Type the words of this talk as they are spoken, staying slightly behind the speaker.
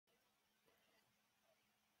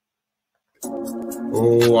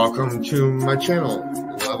Welcome to my channel,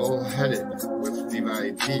 Level Headed with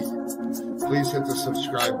Levi P. Please hit the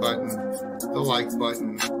subscribe button, the like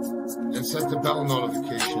button, and set the bell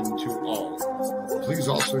notification to all. Please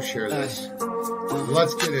also share this.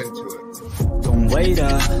 Let's get into it. Don't wait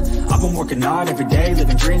up, I've been working hard every day,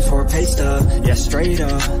 living dreams for a pay stub, yeah, straight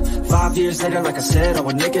up. 5 years later, like I said, I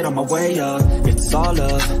would make it on my way up. It's all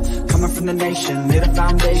up, coming from the nation, made a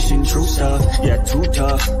foundation, true stuff, yeah, too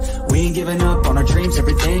tough. We ain't giving up on our dreams,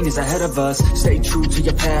 everything is ahead of us. Stay true to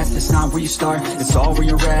your path, it's not where you start, it's all where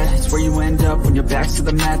you're at. It's where you end up when your back's to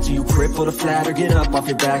the mat. Do you cripple the flat or get up off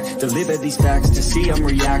your back? Deliver these facts to see them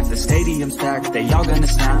react. The stadium's packed, they all gonna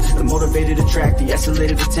snap. The motivated attract, the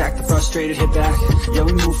escalated attack, the frustrated hit back. Yeah,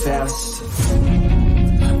 we move fast.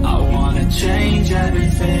 I wanna change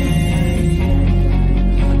everything.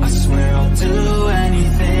 I swear I'll do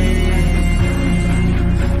anything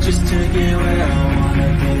just to get where I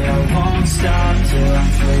wanna be. I won't stop till I'm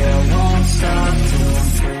free. I won't stop till I'm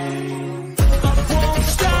free. I won't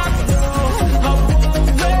stop, no. I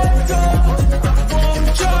won't let go. I won't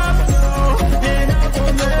drop, no. And I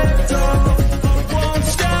won't let go. I won't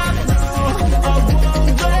stop, no. I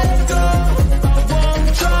won't let go.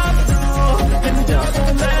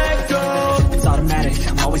 It's automatic,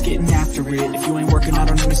 I'm always getting after it. If you ain't working, I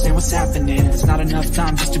don't understand what's happening. There's not enough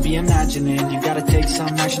time just to be imagining. You gotta take some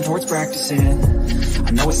action towards practicing.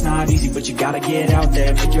 I know it's not easy, but you gotta get out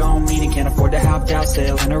there. Make your own meaning, can't afford to have doubts.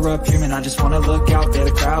 They'll interrupt here, man, I just wanna look out there.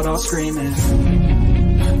 The crowd all screaming.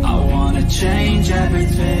 I wanna change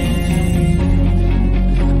everything.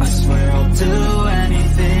 I swear I'll do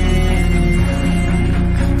anything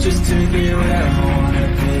just to get where I wanna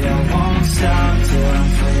be. I won't stop till I'm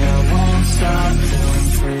free. I won't stop till I'm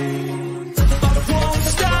free. I won't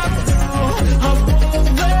stop, no. I won't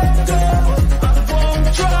let go. I won't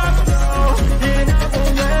drop, no. And I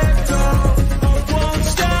won't let go. I won't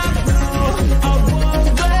stop, no. I won't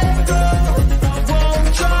let go. I won't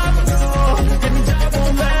drop, no. And I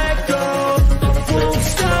won't let go. I won't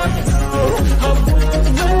stop, no. I won't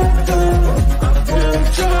let go. I won't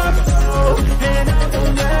drop, no. And I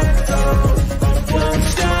won't let go. I won't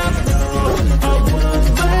stop, no. I won't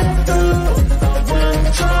let go. I won't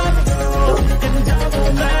drop, no. And I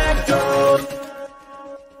won't let go.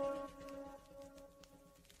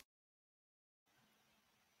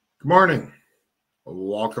 Good morning.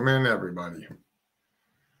 Welcome in, everybody.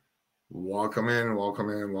 Welcome in, welcome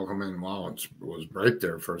in, welcome in. Wow, it was bright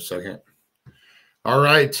there for a second. All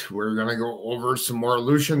right, we're going to go over some more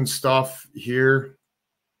Lucian stuff here.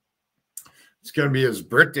 It's going to be his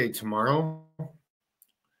birthday tomorrow.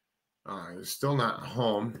 He's still not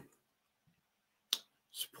home.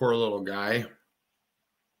 This poor little guy.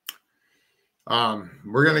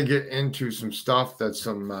 We're going to get into some stuff that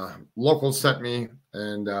some locals sent me,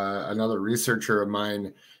 and another researcher of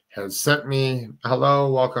mine has sent me.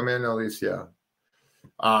 Hello, welcome in, Alicia.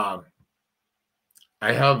 I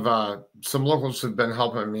have some locals have been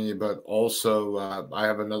helping me, but also I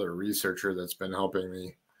have another researcher that's been helping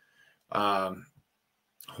me.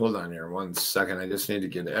 Hold on here 1 second. I just need to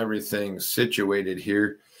get everything situated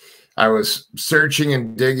here. I was searching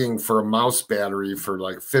and digging for a mouse battery for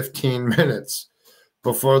like 15 minutes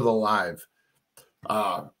before the live.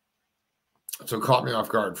 So it caught me off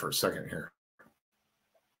guard for a second here.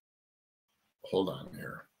 Hold on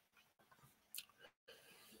here.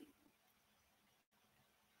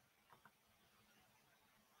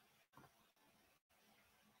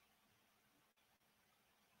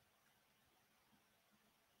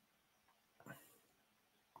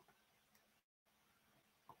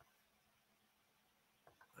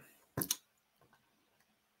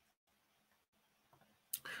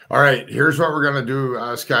 All right, here's what we're going to do.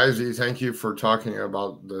 Sky Z, thank you for talking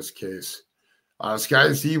about this case.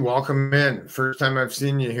 Sky Z, welcome in. First time I've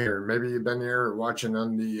seen you here. Maybe you've been here watching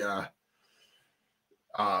on the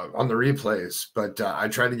replays, but I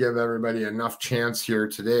try to give everybody enough chance here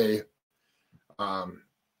today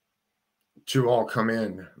to all come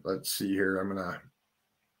in. Let's see here. I'm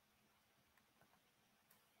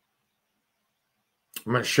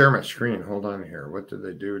gonna share my screen. Hold on here. What did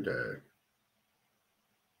they do to?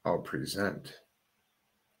 I'll present.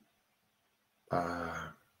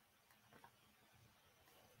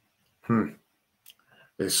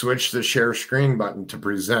 They switched the share screen button to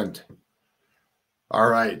present. All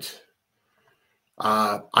right.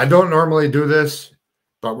 I don't normally do this,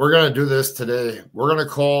 but we're going to do this today. We're going to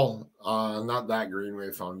call, not that Greenway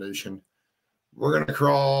Foundation. We're going to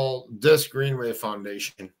call this Greenway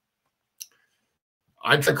Foundation.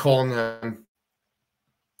 I tried calling them.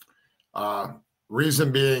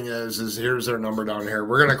 Reason being is here's their number down here.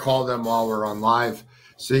 We're going to call them while we're on live.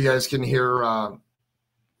 so you guys can hear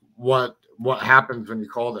what happens when you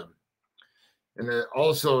call them. And it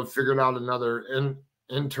also figured out another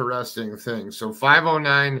interesting thing. So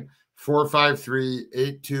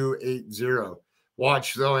 509-453-8280.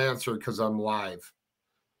 Watch, they'll answer because I'm live.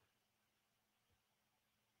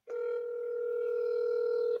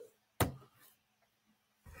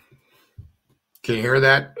 Can you hear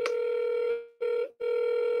that?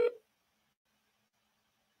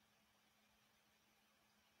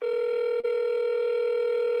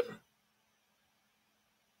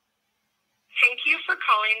 Thank you for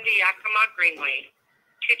calling the Yakima Greenway.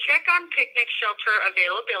 To check on picnic shelter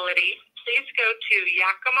availability, please go to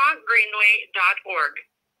yakimagreenway.org.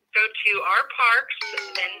 Go to our parks,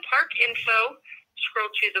 then park info, scroll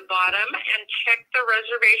to the bottom, and check the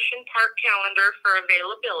reservation park calendar for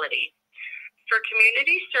availability. For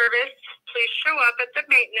community service, please show up at the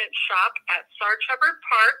maintenance shop at Sarg Hubbard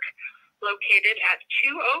Park, located at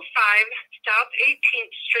 205 South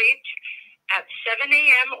 18th Street at 7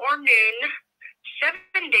 a.m. or noon,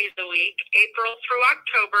 7 days a week, April through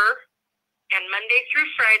October, and Monday through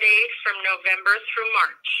Friday from November through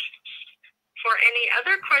March. For any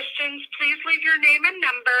other questions, please leave your name and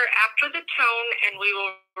number after the tone, and we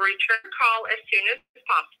will return the call as soon as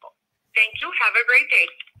possible. Thank you. Have a great day.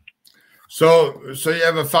 So you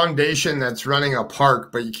have a foundation that's running a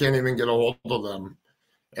park, but you can't even get a hold of them.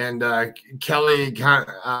 And Kelly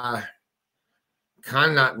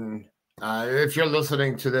Connaughton, if you're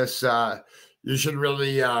listening to this, you should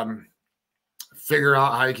really figure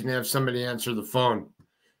out how you can have somebody answer the phone.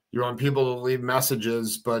 You want people to leave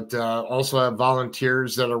messages, but also have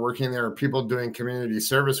volunteers that are working there, or people doing community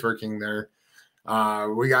service working there.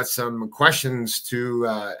 We got some questions to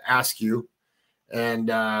ask you. And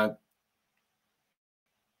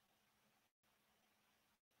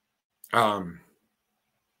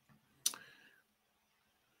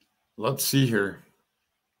let's see here.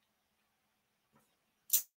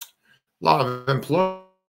 A lot of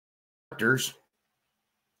employers.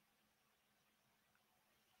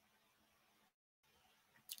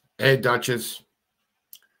 Hey, Duchess.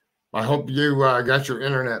 I hope you got your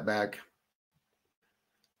internet back.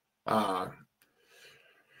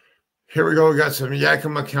 Here we go. We got some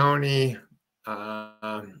Yakima County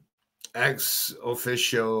ex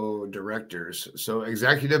officio directors. So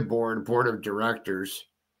executive board of directors.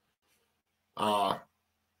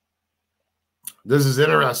 This is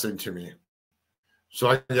interesting to me. So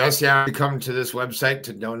I guess you have to come to this website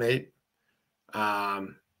to donate.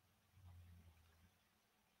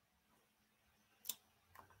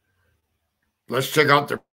 Let's check out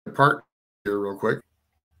their part here real quick.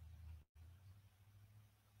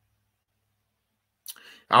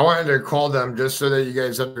 I wanted to call them just so that you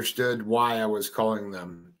guys understood why I was calling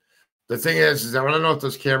them. The thing is I want to know if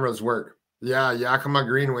those cameras work. Yeah, Yakima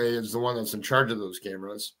Greenway is the one that's in charge of those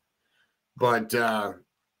cameras. But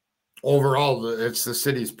overall, it's the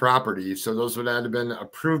city's property. So those would have been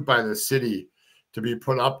approved by the city to be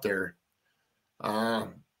put up there.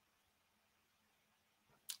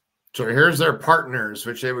 So here's their partners,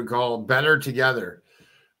 which they would call Better Together.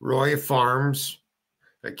 Roy Farms,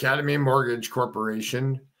 Academy Mortgage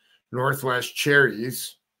Corporation, Northwest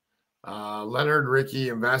Cherries, Leonard Rickey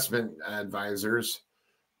Investment Advisors,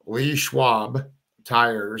 Lee Schwab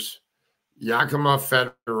Tires, Yakima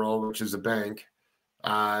Federal, which is a bank,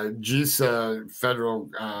 GISA Federal,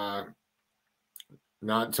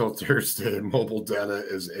 not until Thursday. Mobile data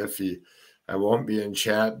is iffy. I won't be in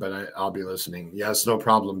chat, but I'll be listening. Yes, no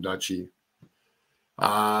problem, Dutchie.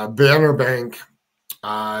 Banner Bank,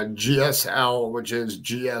 GSL, which is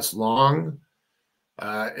GS Long,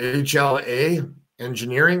 HLA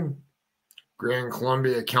Engineering, Grand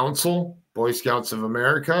Columbia Council, Boy Scouts of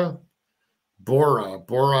America,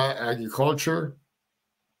 Bora Agriculture,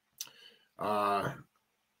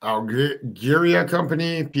 Algeria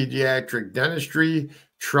Company, Pediatric Dentistry,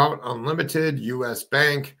 Trout Unlimited, U.S.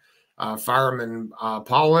 Bank, Fireman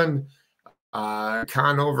Pollen,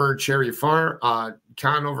 Conover Cherry Farm,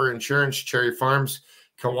 Conover Insurance Cherry Farms,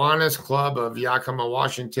 Kiwanis Club of Yakima,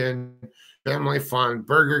 Washington, Family Fund,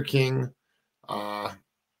 Burger King,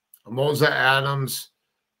 Moza Adams,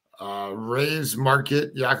 Ray's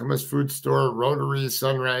Market, Yakima's Food Store, Rotary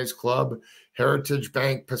Sunrise Club, Heritage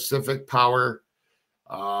Bank, Pacific Power,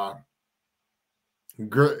 I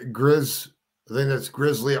think that's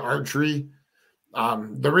Grizzly Archery.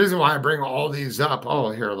 The reason why I bring all these up,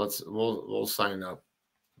 here, we'll sign up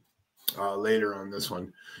later on this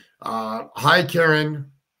one. Hi,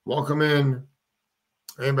 Karen. Welcome in.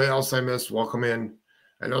 Anybody else I missed, welcome in.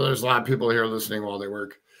 I know there's a lot of people here listening while they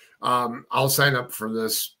work. I'll sign up for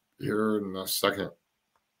this here in a second.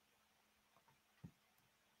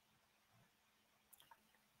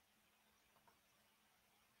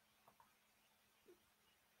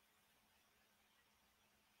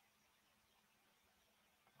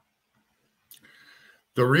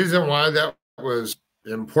 The reason why that was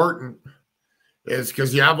important is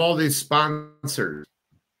because you have all these sponsors.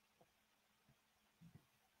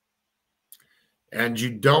 And you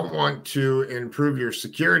don't want to improve your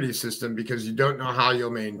security system because you don't know how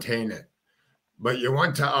you'll maintain it. But you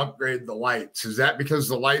want to upgrade the lights. Is that because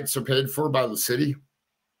the lights are paid for by the city?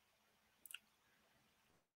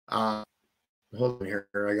 Hold on here.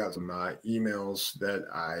 I got some emails that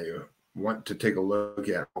I want to take a look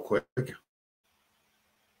at real quick.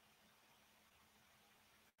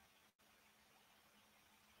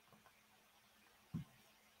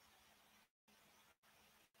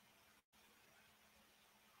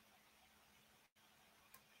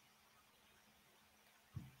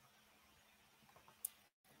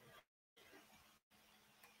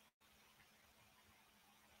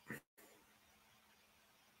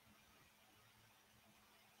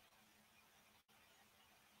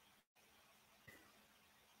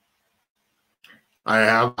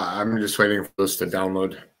 I'm just waiting for this to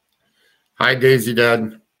download. Hi, Daisy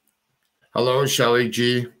Dad. Hello, Shelly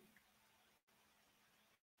G.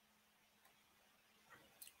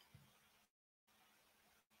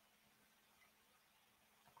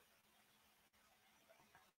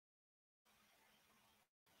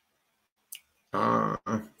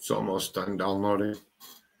 It's almost done downloading.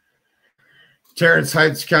 Terrence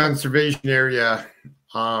Heights Conservation Area.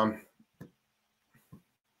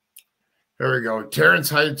 There we go. Terrence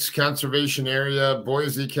Heights Conservation Area,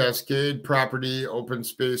 Boise Cascade property, open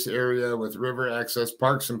space area with river access,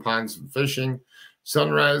 parks and ponds and fishing.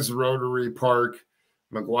 Sunrise Rotary Park,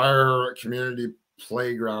 McGuire Community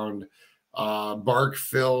Playground,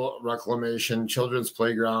 Barkville Reclamation, Children's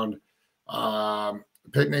Playground,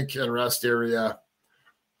 picnic and rest area,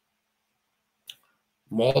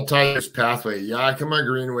 multi-use pathway. Yakima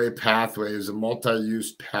Greenway Pathway is a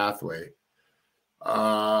multi-use pathway.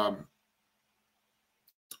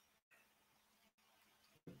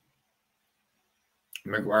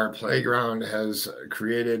 McGuire Playground has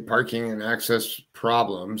created parking and access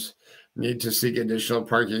problems. Need to seek additional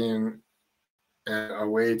parking and a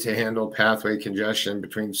way to handle pathway congestion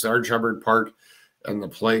between Sarg Hubbard Park and the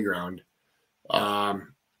playground.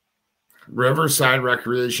 Riverside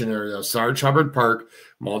Recreation Area, Sarg Hubbard Park,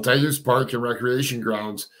 multi-use park and recreation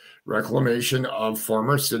grounds, reclamation of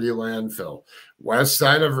former city landfill. West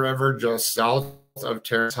side of river, just south of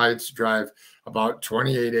Terrace Heights Drive, about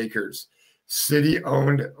 28 acres.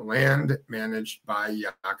 City-owned land managed by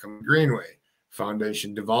Yakima Greenway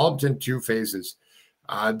Foundation, developed in 2 phases.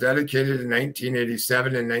 Dedicated in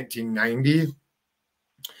 1987 and 1990.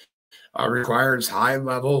 Requires high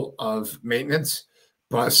level of maintenance.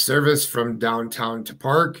 Bus service from downtown to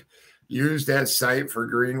park. Used as site for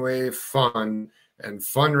Greenway fun and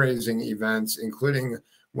fundraising events, including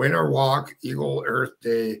Winter Walk, Eagle Earth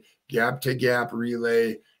Day, Gap to Gap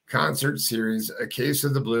Relay, concert series, A Case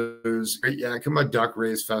of the Blues, Great Yakima Duck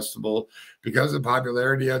Race Festival. Because of the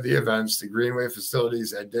popularity of the events, the Greenway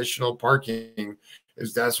facility's additional parking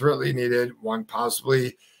is desperately needed. One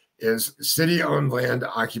possibly is city-owned land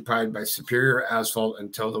occupied by Superior Asphalt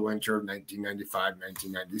until the winter of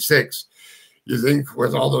 1995-1996. You think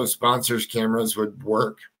with all those sponsors, cameras would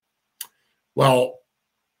work? Well,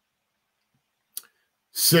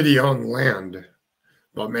 city-owned land,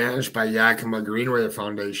 but managed by Yakima Greenway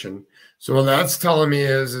Foundation. So what that's telling me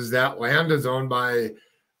is that land is owned by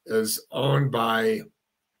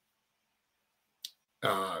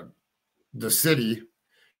the city,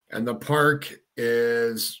 and the park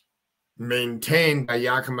is maintained by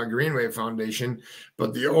Yakima Greenway Foundation.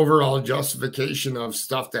 But the overall justification of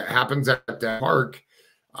stuff that happens at that park,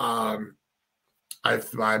 I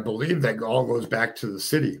believe that all goes back to the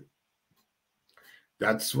city.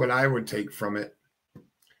 That's what I would take from it.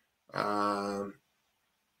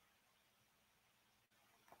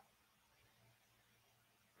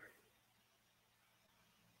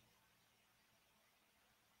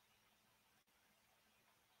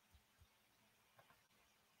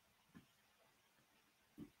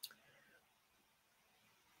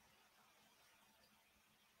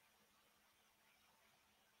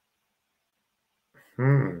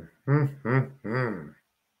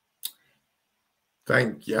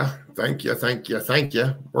 Thank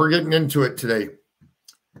you. We're getting into it today.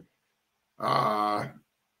 Let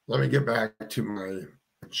me get back to my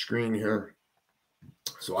screen here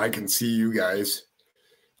so I can see you guys.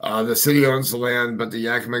 The city owns the land, but the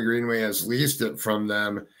Yakima Greenway has leased it from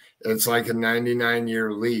them. It's like a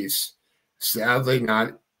 99-year lease. Sadly,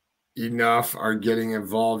 not enough are getting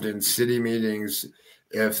involved in city meetings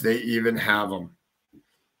if they even have them.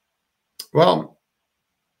 Well,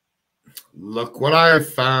 look what I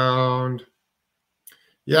found.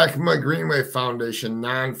 Yakima Greenway Foundation,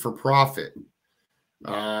 non-for-profit.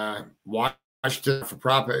 Washington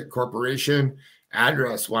for-profit corporation,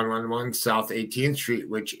 address 111 South 18th Street,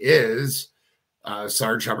 which is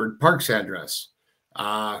Sarg Hubbard Park's address.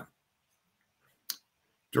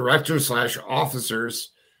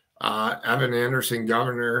 Directors/officers, Evan Anderson,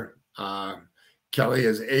 governor. Kelly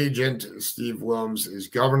is agent. Steve Williams is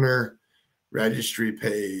governor. Registry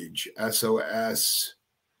page, SOS.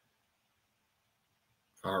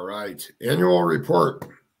 All right. Annual report.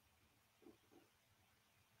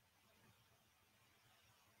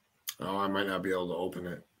 Oh, I might not be able to open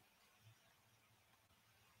it.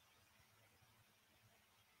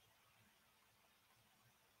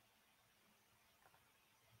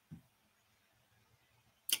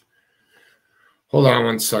 Hold on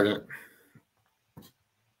one second.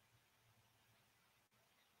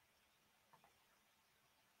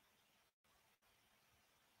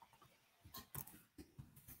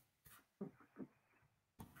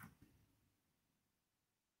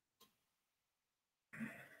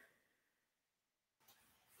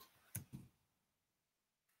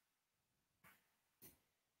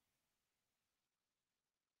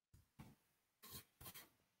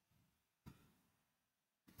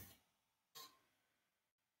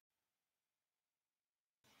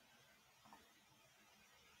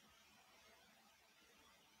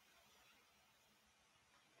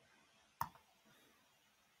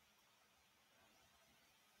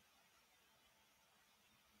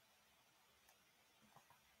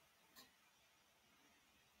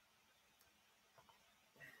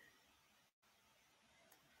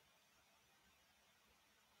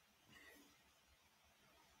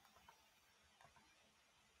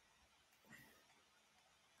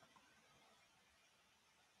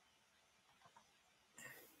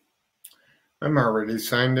 I'm already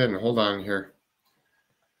signed in. Hold on here.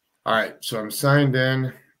 All right, so I'm signed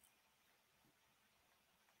in.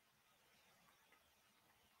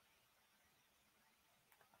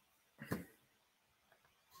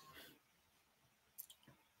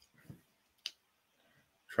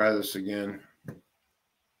 Try this again.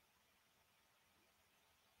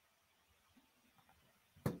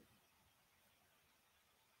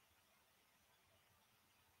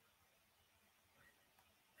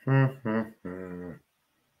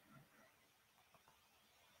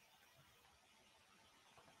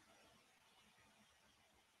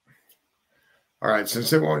 All right,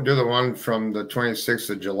 since it won't do the one from the 26th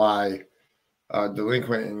of July,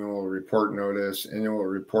 delinquent annual report notice, annual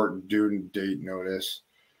report due date notice.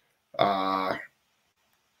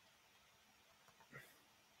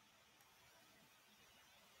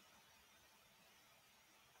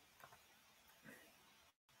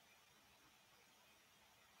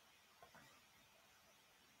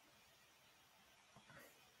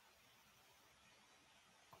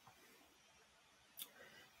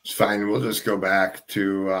 It's fine. We'll just go back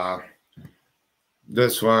to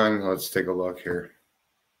this one. Let's take a look here.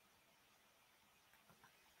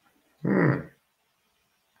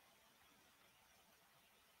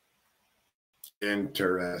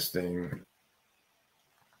 Interesting.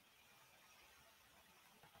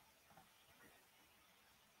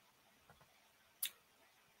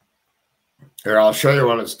 Here, I'll show you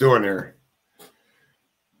what it's doing here.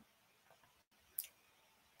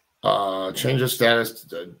 Change of status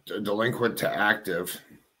delinquent to active.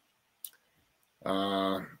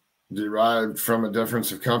 Derived from a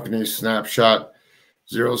difference of company snapshot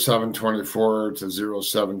 0724 to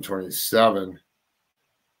 0727.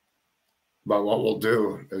 But what we'll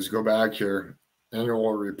do is go back here,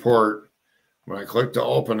 annual report. When I click to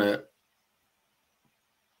open it,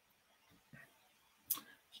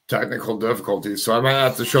 technical difficulties. So I might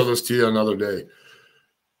have to show this to you another day.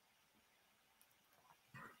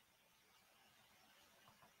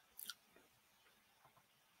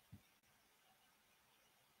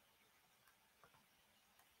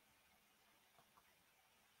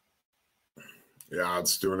 Yeah,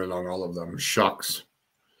 it's doing it on all of them. Shucks.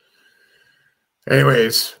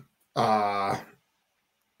 Anyways, the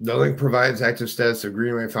link provides active status of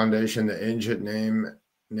Greenway Foundation, the agent name,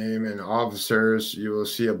 and officers. You will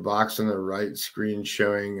see a box on the right screen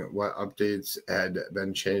showing what updates had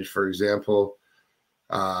been changed. For example,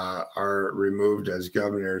 are removed as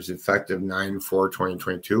governors effective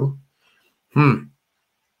 9/4/2022.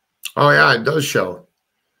 Oh yeah, it does show.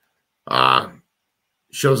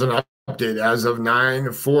 Shows an update as of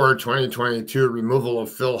 9/4/2022. Removal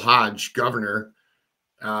of Phil Hodge, governor.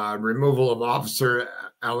 Removal of Officer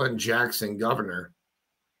Ellen Jackson, governor.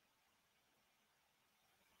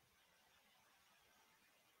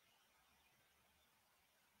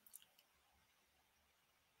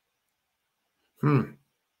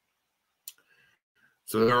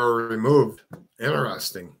 So they were removed.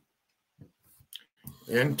 Interesting.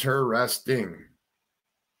 Interesting.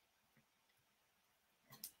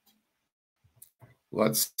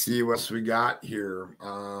 Let's see what else we got here.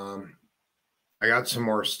 I got some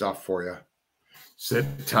more stuff for you. Sit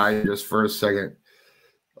tight just for a second.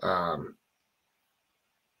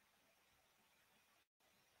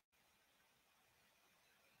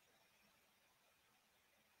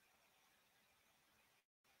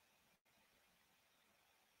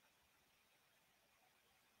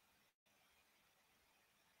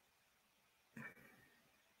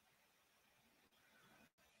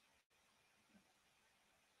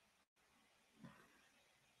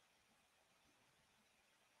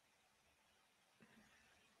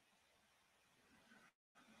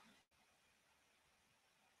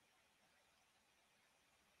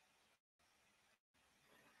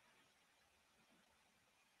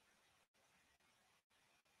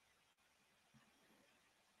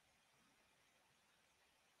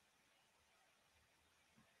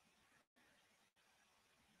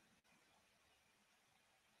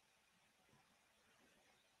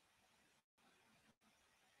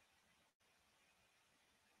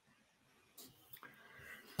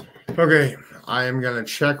 Okay, I am going to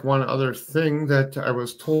check one other thing that I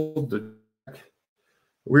was told to check.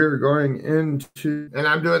 We're going into, and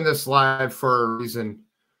I'm doing this live for a reason.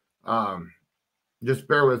 Just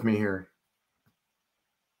bear with me here.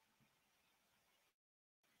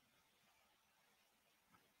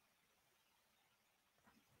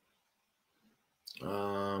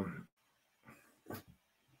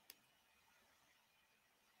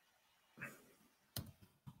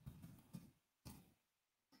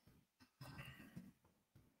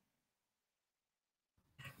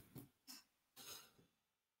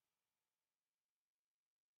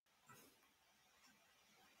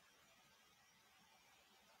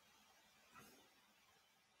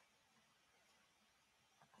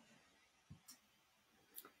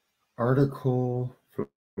 Article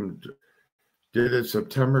from dated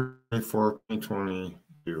September 24,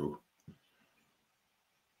 2022.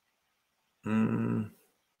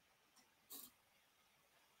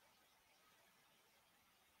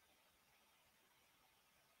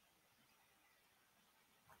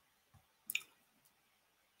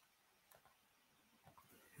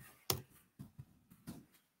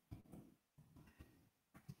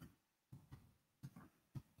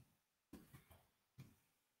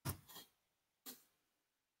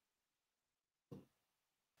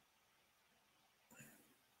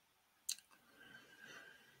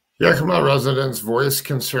 Yakima residents voiced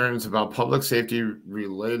concerns about public safety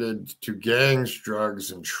related to gangs,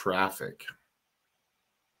 drugs, and traffic.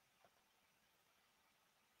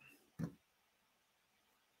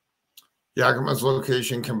 Yakima's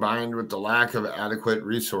location, combined with the lack of adequate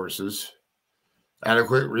resources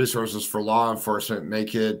for law enforcement,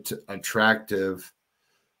 make it attractive.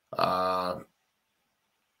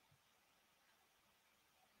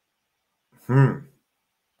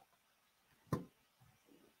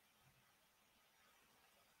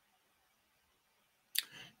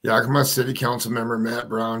 Yakima City Council member Matt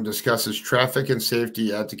Brown discusses traffic and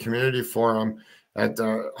safety at the community forum at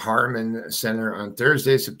the Harmon Center on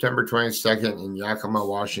Thursday, September 22nd in Yakima,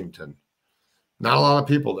 Washington. Not a lot of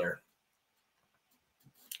people there.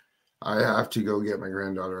 I have to go get my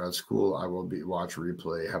granddaughter at school. I will watch a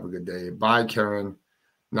replay. Have a good day. Bye, Karen.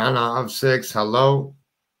 Nana of 6. Hello.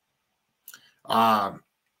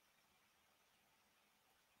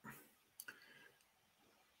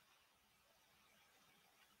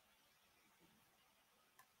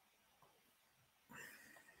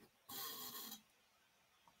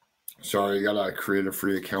 Sorry, I gotta create a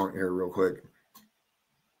free account here real quick.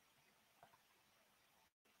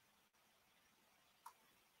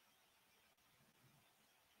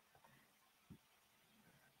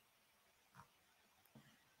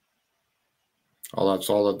 Oh, that's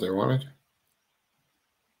all that they wanted?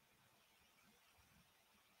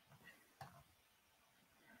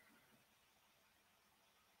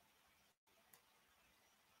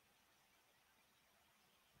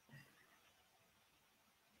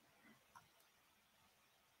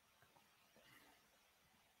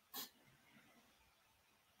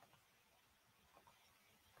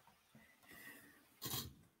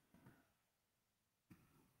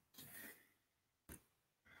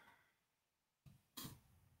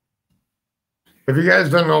 If you guys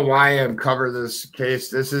don't know why I've covered this case,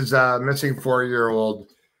 this is a missing 4-year-old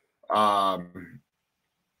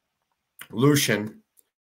Lucian,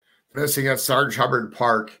 missing at Sarg Hubbard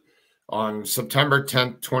Park on September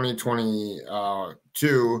 10th,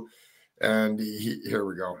 2022. And here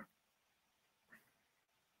we go.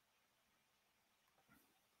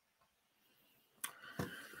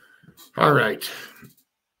 All right.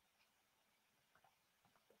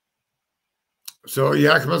 So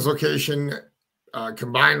Yakima's location,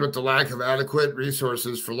 combined with the lack of adequate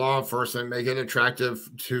resources for law enforcement, make it attractive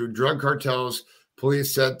to drug cartels,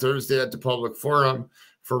 police said Thursday at the public forum.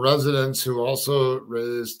 For residents who also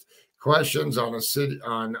raised questions on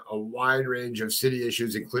a wide range of city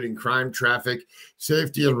issues, including crime, traffic,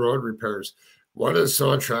 safety, and road repairs. What is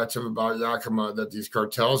so attractive about Yakima that these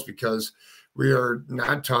cartels? Because we are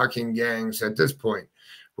not talking gangs at this point.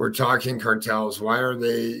 We're talking cartels. Why are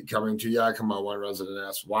they coming to Yakima? One resident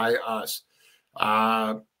asked. Why us?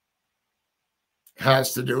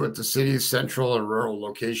 Has to do with the city's central and rural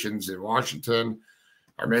locations in Washington,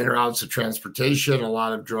 our main routes of transportation, a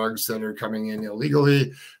lot of drugs that are coming in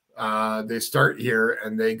illegally. They start here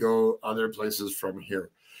and they go other places from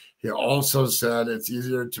here. He also said it's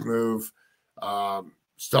easier to move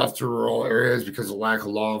stuff to rural areas because of lack of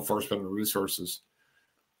law enforcement and resources.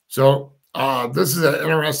 So this is an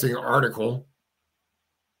interesting article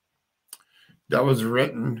that was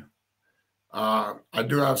written. I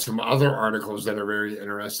do have some other articles that are very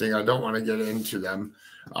interesting. I don't want to get into them.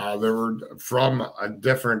 They were from a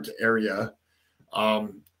different area.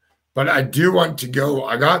 But I do want to go.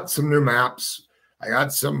 I got some new maps. I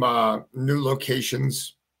got some new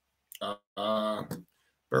locations.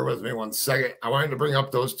 Bear with me 1 second. I wanted to bring up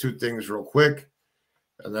those two things real quick.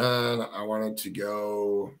 And then I wanted to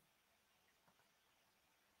go.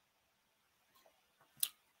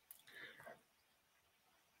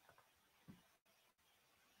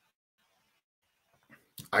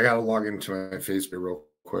 I got to log into my Facebook real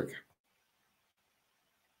quick.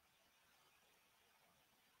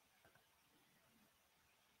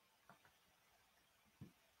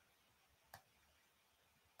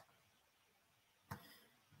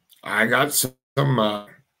 I got some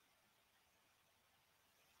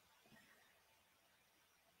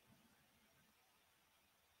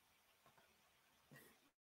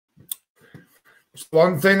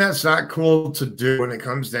one thing that's not cool to do when it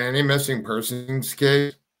comes to any missing persons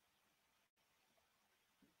case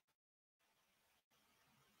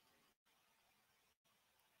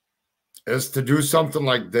is to do something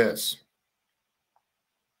like this.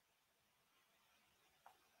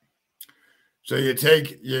 So you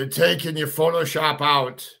take and you Photoshop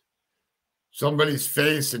out somebody's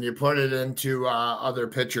face and you put it into other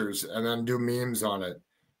pictures and then do memes on it.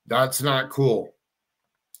 That's not cool.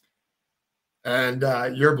 And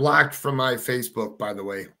you're blocked from my Facebook, by the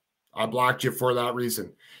way. I blocked you for that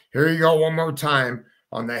reason. Here you go one more time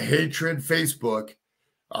on the hatred Facebook.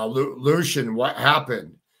 Lucian, what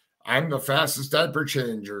happened? I'm the fastest diaper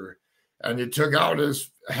changer. And you took out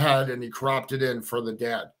his head and he cropped it in for the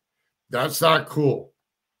dad. That's not cool.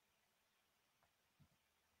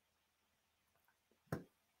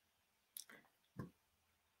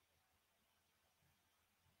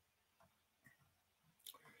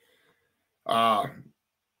 I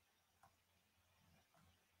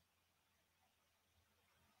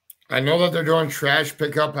know that they're doing trash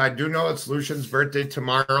pickup. I do know it's Lucian's birthday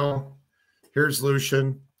tomorrow. Here's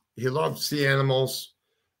Lucian. He loves sea animals.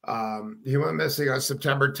 He went missing on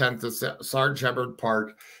September 10th at Sarg Hubbard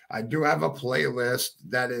Park. I do have a playlist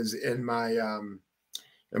that is in my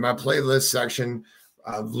playlist section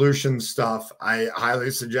of Lucian stuff. I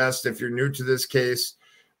highly suggest, if you're new to this case,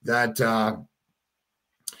 that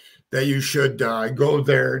that you should go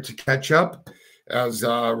there to catch up, as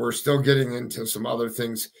we're still getting into some other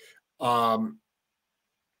things.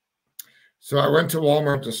 So I went to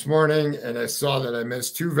Walmart this morning and I saw that I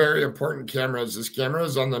missed two very important cameras. This camera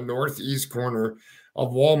is on the northeast corner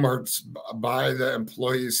of Walmart's by the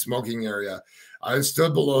employees' smoking area. I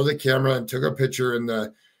stood below the camera and took a picture in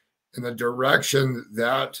the direction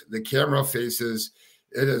that the camera faces.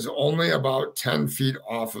 It is only about 10 feet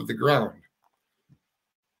off of the ground.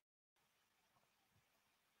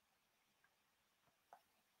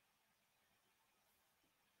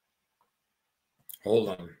 Hold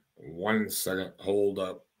on 1 second. Hold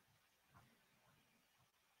up.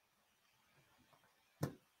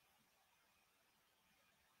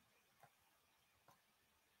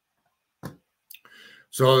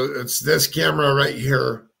 So it's this camera right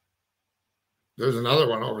here. There's another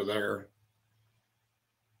one over there.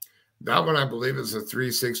 That one, I believe, is a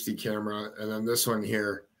 360 camera. And then this one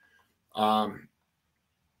here.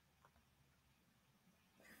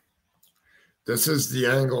 This is the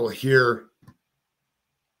angle here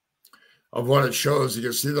of what it shows. You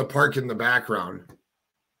can see the park in the background.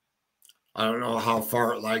 I don't know how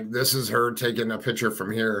far, like this is her taking a picture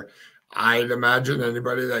from here. I'd imagine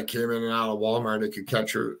anybody that came in and out of Walmart, it could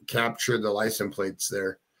capture the license plates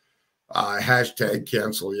there. Hashtag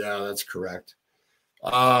cancel. Yeah, that's correct.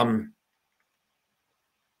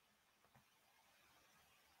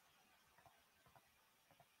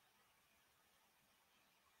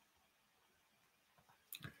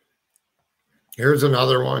 Here's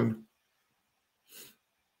another one.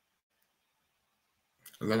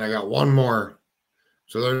 And then I got one more.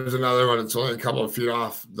 So there's another one. It's only a couple of feet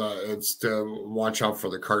off. It's to watch out for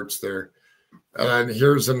the carts there. And then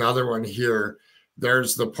here's another one here.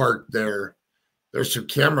 There's the park there. There's some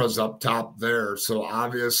cameras up top there. So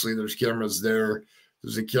obviously there's cameras there.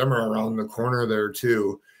 There's a camera around the corner there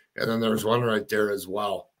too. And then there's one right there as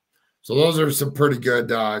well. So those are some pretty good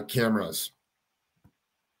cameras.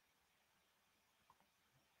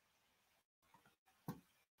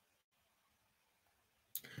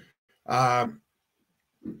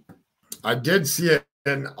 I did see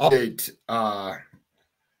an update. I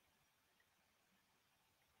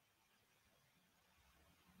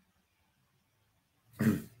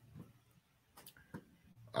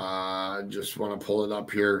just want to pull it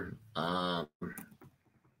up here.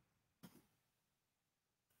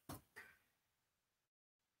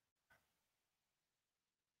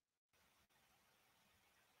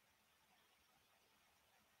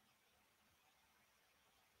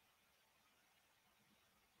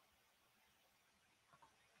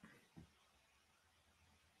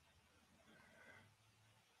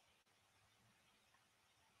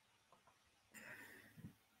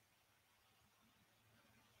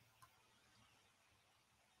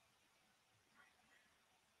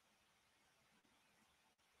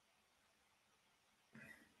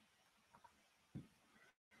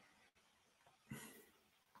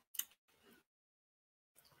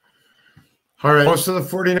 All right. Most of the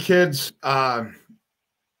 49 kids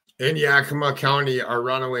in Yakima County are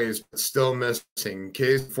runaways, but still missing.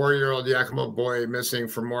 Case 4-year-old Yakima boy missing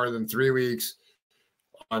for more than 3 weeks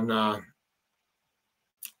on an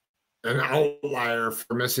outlier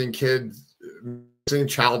for missing kids, missing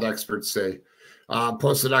child, experts say.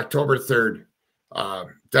 Posted October 3rd.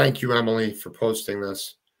 Thank you, Emily, for posting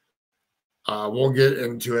this. We'll get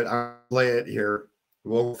into it. I'll play it here.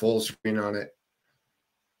 We'll full screen on it.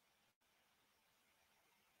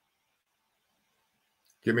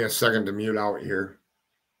 Give me a second to mute out here.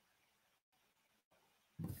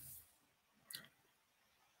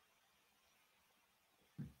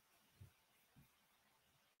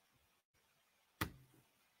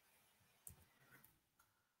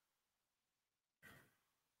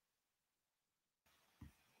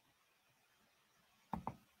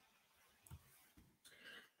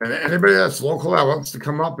 And anybody that's local that wants to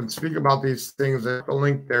come up and speak about these things, there's a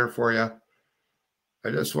link there for you.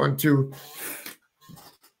 I just want to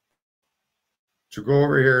go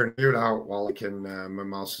over here and mute out while I can. My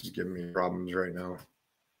mouse is giving me problems right now.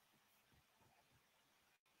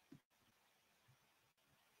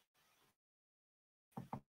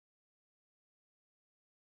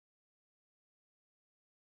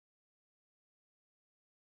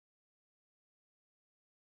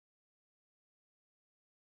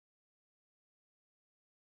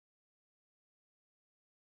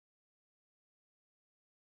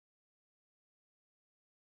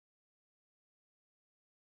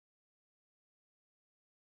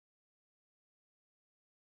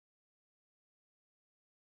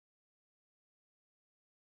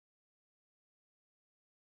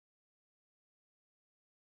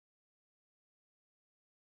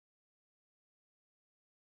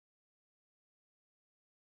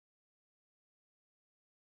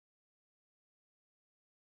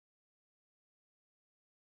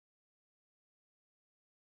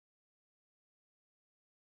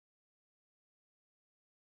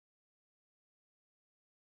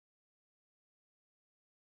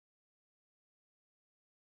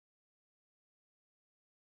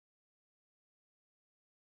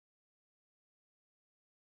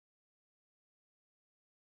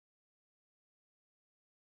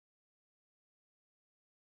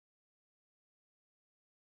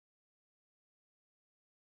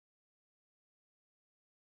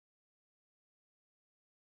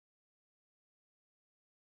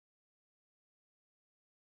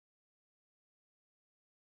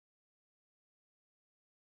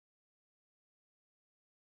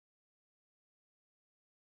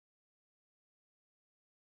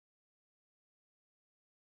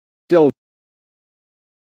 Still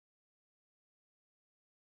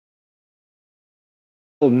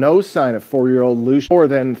no sign of 4-year-old Lucian. More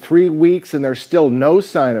than 3 weeks, and there's still no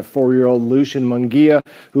sign of 4-year-old Lucian Munguia,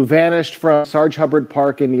 who vanished from Sarg Hubbard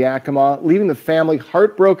Park in Yakima, leaving the family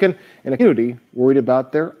heartbroken and a community worried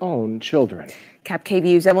about their own children. Cap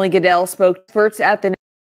KVU's Emily Goodell spoke to experts at the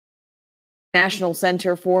National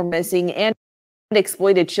Center for Missing and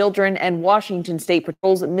Exploited Children and Washington State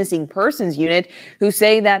Patrol's Missing Persons Unit, who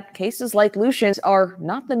say that cases like Lucian's are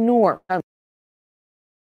not the norm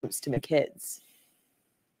to kids.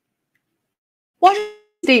 Washington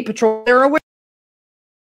State Patrol, they're aware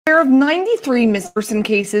Of 93 missing person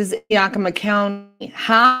cases in Yakima County,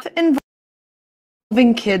 half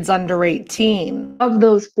involving kids under 18. Of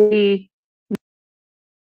those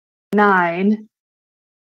 49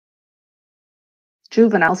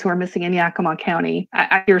 juveniles who are missing in Yakima County,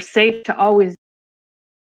 you're safe to always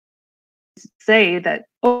say that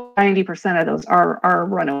 90% of those are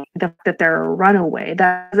runaway, that they're a runaway.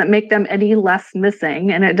 That doesn't make them any less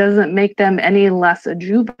missing, and it doesn't make them any less a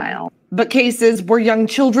juvenile. But cases where young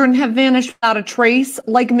children have vanished without a trace,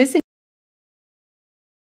 like missing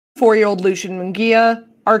 4-year-old Lucian Munguia,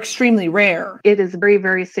 are extremely rare. It is very,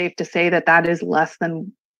 very safe to say that that is less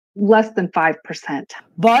than 5%.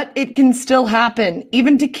 But it can still happen,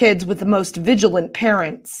 even to kids with the most vigilant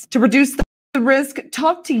parents. To reduce the risk,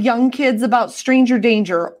 talk to young kids about stranger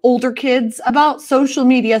danger, older kids about social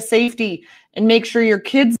media safety, and make sure your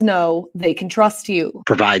kids know they can trust you.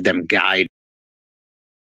 Provide them guidance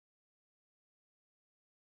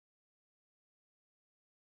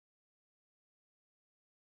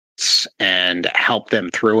and help them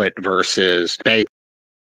through it versus basically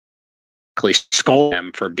scold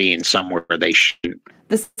them for being somewhere they shouldn't.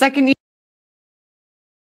 The second you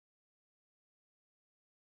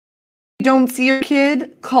don't see your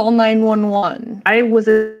kid, call 911. I was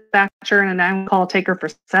a dispatcher and a 911 call taker for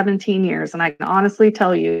 17 years, and I can honestly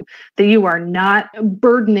tell you that you are not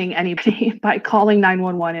burdening anybody by calling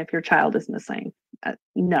 911 if your child is missing.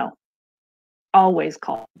 No. Always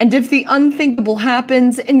call. And if the unthinkable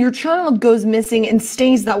happens and your child goes missing and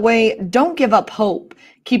stays that way, don't give up hope.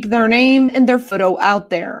 Keep their name and their photo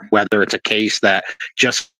out there. Whether it's a case that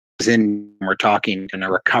just we're talking in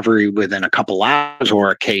a recovery within a couple hours,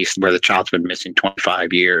 or a case where the child's been missing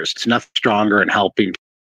 25 years. It's nothing stronger in helping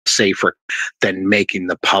safer than making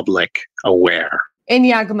the public aware. In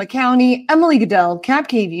Yakima County, Emily Goodell, Cap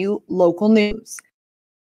KVU, local news.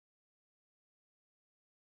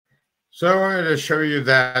 So I wanted to show you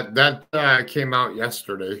that came out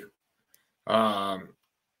yesterday.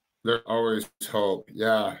 There's always hope.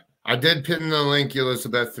 Yeah, I did pin the link,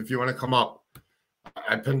 Elizabeth, if you want to come up.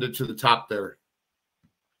 I pinned it to the top there.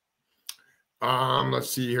 Let's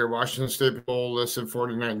see here. Washington State Patrol listed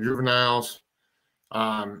 49 juveniles.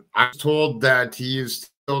 I was told that he's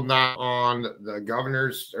still not on the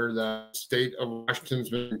governor's or the state of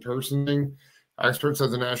Washington's missing person thing. Experts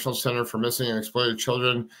at the National Center for Missing and Exploited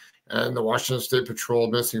Children and the Washington State Patrol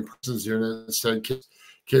Missing Persons Unit said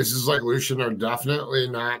cases like Lucian are definitely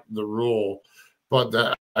not the rule, but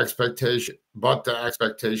the expectation.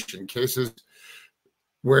 Cases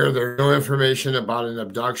where there's no information about an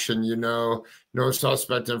abduction, no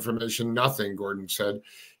suspect information, nothing, Gordon said.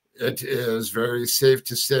 It is very safe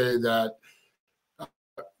to say that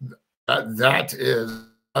that is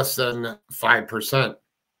less than 5%.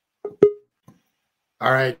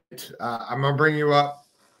 All right, I'm going to bring you up.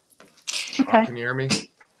 Okay. Can you hear me?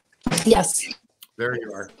 Yes. There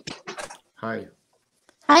you are. Hi.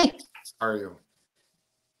 Hi. How are you?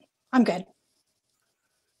 I'm good.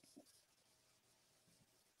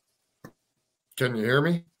 Can you hear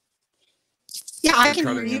me? Yeah, I I'm can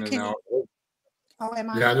hear cutting you. in and Can out. Oh, am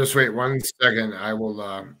I? Yeah, just wait 1 second. I will.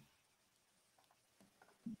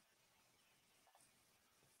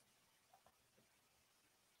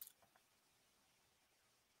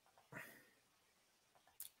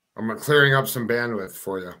 I'm clearing up some bandwidth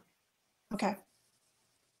for you. Okay.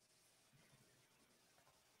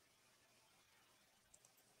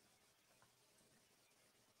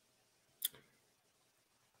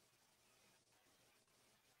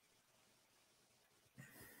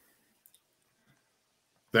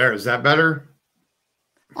 There, is that better?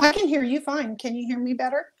 I can hear you fine. Can you hear me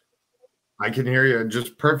better? I can hear you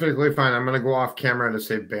just perfectly fine. I'm going to go off camera to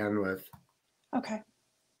save bandwidth. Okay.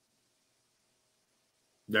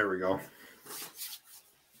 There we go.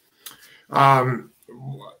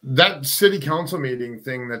 That city council meeting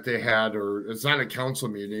thing that they had, or it's not a council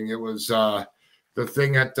meeting. It was the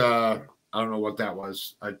thing at I don't know what that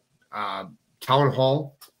was. Town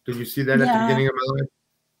hall. Did you see that at the beginning of my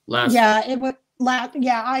life? Yeah, it was.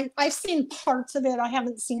 Yeah, I've seen parts of it. I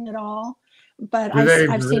haven't seen it all, but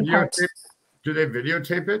I've seen parts. Do they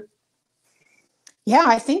videotape it? Yeah,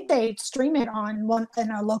 I think they stream it on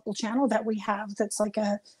in a local channel that we have. That's like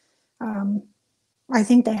a. I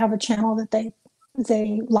think they have a channel that they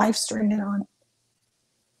live stream it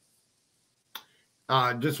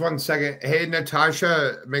on. Just 1 second. Hey,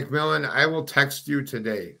 Natasha McMillan, I will text you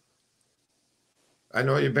today. I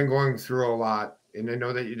know you've been going through a lot, and I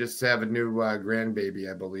know that you just have a new grandbaby,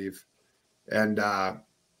 I believe. And I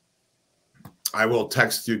will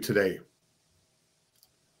text you today.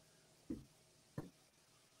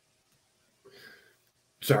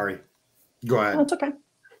 Sorry. Go ahead. That's okay.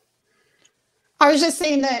 I was just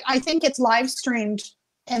saying that I think it's live streamed,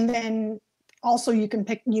 and then also you can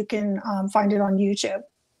find it on YouTube.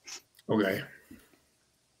 Okay.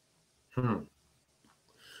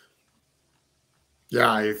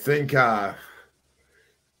 Yeah, I think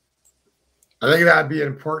that'd be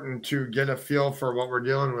important to get a feel for what we're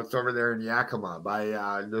dealing with over there in Yakima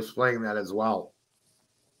by displaying that as well.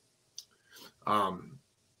 I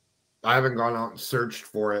haven't gone out and searched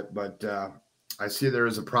for it, but I see there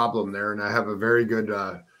is a problem there, and I have a very good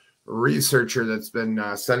researcher that's been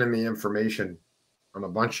sending me information on a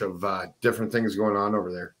bunch of different things going on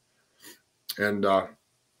over there. And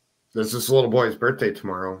there's this little boy's birthday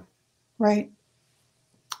tomorrow. Right.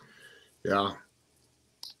 Yeah.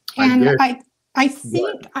 And I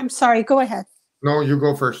think, I'm sorry, go ahead. No, you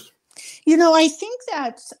go first. You know, I think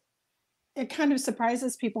that it kind of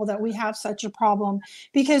surprises people that we have such a problem,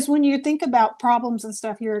 because when you think about problems and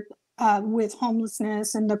stuff here with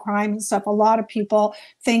homelessness and the crime and stuff, a lot of people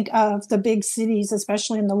think of the big cities,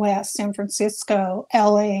 especially in the West, San Francisco,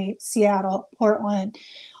 LA, Seattle, Portland,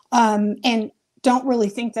 and don't really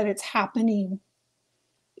think that it's happening,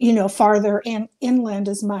 you know, farther inland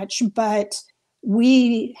as much. But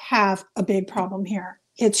we have a big problem here.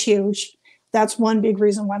 It's huge. That's one big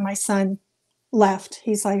reason why my son left.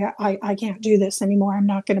 He's like, I can't do this anymore. I'm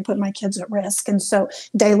not going to put my kids at risk. And so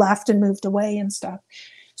they left and moved away and stuff.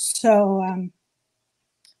 So,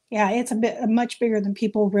 yeah, it's much bigger than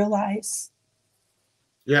people realize.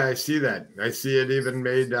 Yeah, I see that. I see it even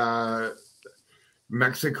made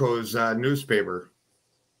Mexico's newspaper.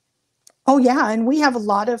 Oh, yeah. And we have a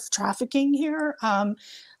lot of trafficking here,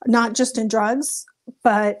 not just in drugs,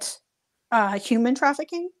 but human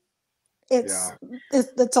trafficking. It's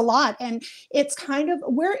a lot. And it's kind of,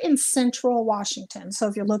 we're in central Washington. So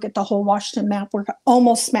if you look at the whole Washington map, we're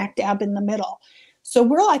almost smack dab in the middle. So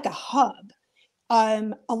we're like a hub.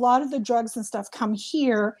 A lot of the drugs and stuff come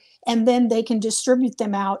here, and then they can distribute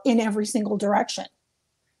them out in every single direction.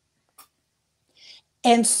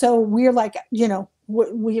 And so we're like, you know,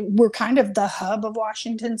 we're kind of the hub of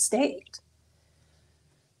Washington State.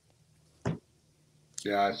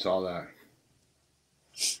 Yeah, I saw that.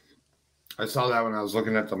 I saw that when I was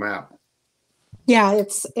looking at the map. Yeah,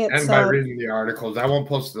 it's and by reading the articles. I won't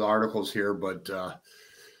post the articles here, but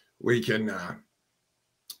we can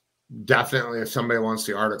definitely, if somebody wants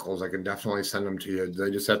the articles, I can definitely send them to you. They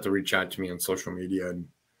just have to reach out to me on social media, and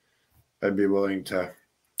I'd be willing to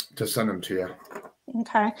send them to you.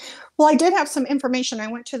 Okay. Well, I did have some information. I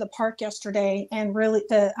went to the park yesterday, and really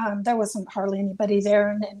there wasn't hardly anybody there,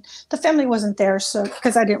 and the family wasn't there, so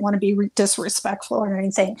because I didn't want to be disrespectful or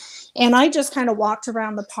anything. And I just kind of walked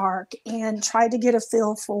around the park and tried to get a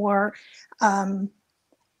feel for,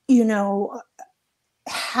 you know,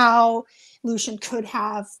 how Lucian could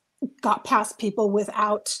have got past people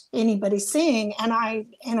without anybody seeing. And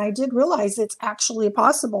I did realize it's actually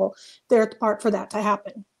possible there for that to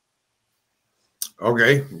happen.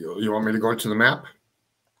 Okay, you want me to go to the map?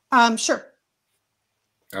 Sure.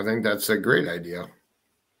 I think that's a great idea.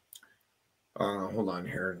 Hold on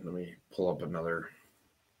here. Let me pull up another.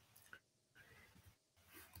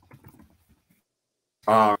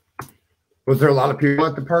 Was there a lot of people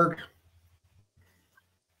at the park?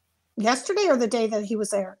 Yesterday or the day that he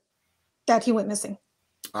was there, that he went missing?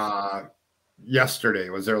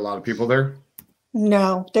 Yesterday. Was there a lot of people there?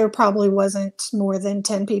 No, there probably wasn't more than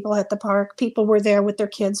 10 people at the park. People were there with their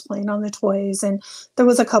kids playing on the toys, and there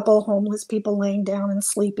was a couple of homeless people laying down and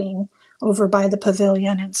sleeping over by the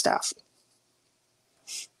pavilion and stuff.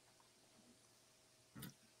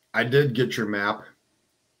 I did get your map.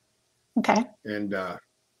 Okay. And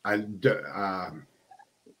I didn't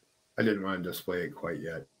want to display it quite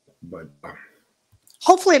yet, but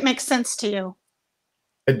hopefully it makes sense to you.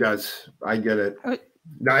 It does. I get it.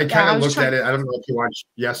 Now, I kind of looked at it. I don't know if you watched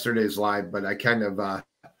yesterday's live, but I kind of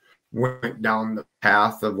went down the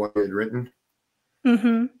path of what he had written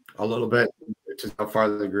a little bit to how far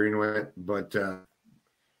the green went. But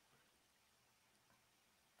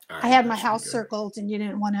I had my house circled, and you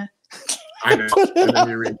didn't want to. I know. And then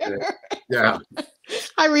you redid it. Yeah.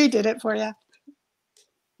 I redid it for you.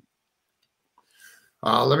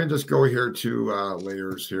 Let me just go here to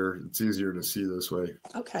layers here. It's easier to see this way.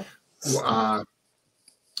 Okay.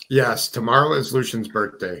 Yes, tomorrow is Lucian's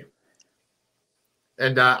birthday.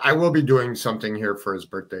 And I will be doing something here for his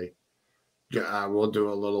birthday. We'll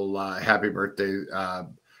do a little happy birthday,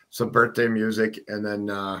 some birthday music. And then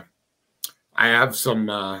I have some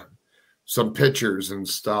pictures and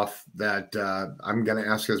stuff that I'm going to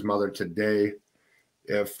ask his mother today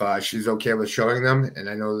if she's okay with showing them. And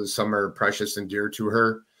I know that some are precious and dear to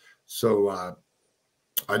her. So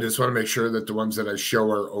I just want to make sure that the ones that I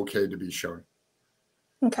show are okay to be shown.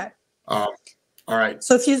 Okay. All right.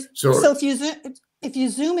 So if you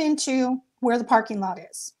zoom into where the parking lot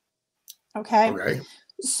is, okay. Okay.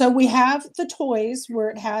 So we have the toys where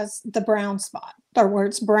it has the brown spot, or where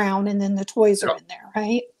it's brown, and then the toys are in there,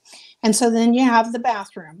 right? And so then you have the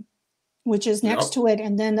bathroom, which is next to it,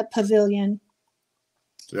 and then the pavilion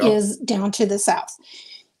is down to the south.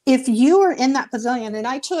 If you are in that pavilion, and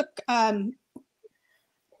I took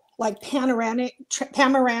like panoramic,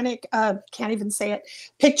 can't even say it,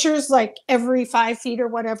 pictures like every 5 feet or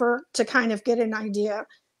whatever to kind of get an idea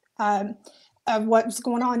of what's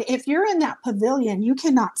going on. If you're in that pavilion, you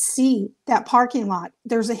cannot see that parking lot.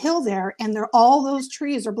 There's a hill there, and all those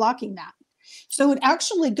trees are blocking that. So it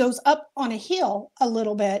actually goes up on a hill a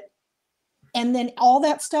little bit, and then all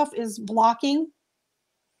that stuff is blocking,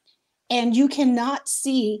 and you cannot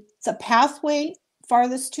see the pathway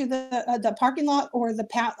farthest to the parking lot, or the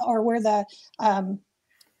path, or where the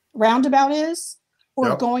roundabout is,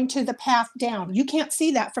 or going to the path down. You can't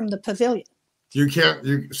see that from the pavilion. You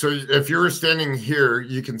can't. So if you were standing here,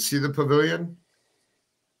 you can see the pavilion.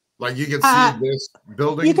 Like you can see this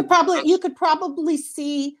building. You could probably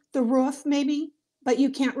see the roof, maybe, but you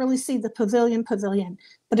can't really see the pavilion.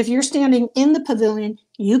 But if you're standing in the pavilion,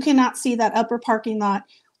 you cannot see that upper parking lot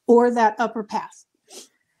or that upper path.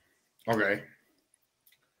 Okay.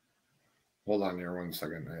 Hold on here 1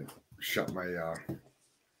 second. I shut my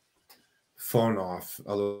phone off.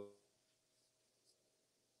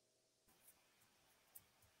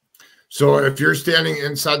 So if you're standing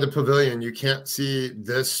inside the pavilion, you can't see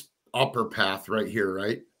this upper path right here,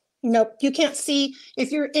 right? Nope. You can't see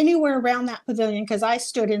if you're anywhere around that pavilion, because I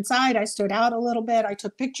stood inside, I stood out a little bit. I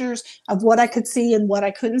took pictures of what I could see and what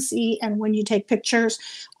I couldn't see. And when you take pictures,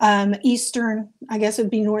 eastern, I guess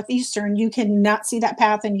it'd be northeastern, you cannot see that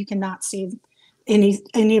path, and you cannot see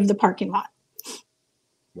any of the parking lot.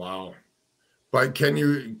 Wow. But did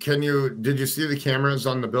you see the cameras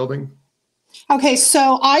on the building? Okay,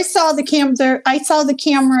 so I saw the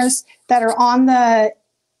cameras that are on the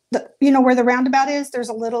where the roundabout is. There's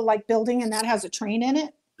a little like building, and that has a train in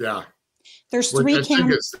it. Yeah. There's 3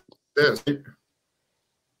 cameras.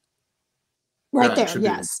 Right there,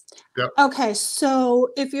 yes. Yep. Okay, so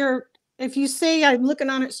if you say, I'm looking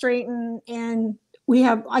on it straight, and we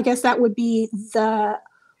have, I guess that would be the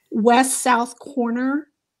west-south corner.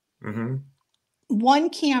 Mm-hmm. One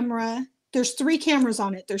camera, there's 3 cameras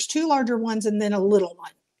on it. There's 2 larger ones and then a little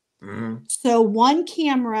one. Mm-hmm. So one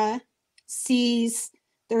camera sees,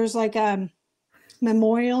 there's like a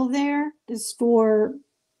memorial there. It's for,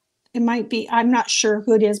 it might be, I'm not sure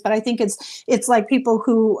who it is, but I think it's like people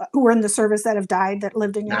who were in the service that have died that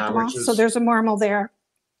lived in Yakima. So there's a memorial there,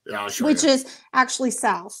 which is actually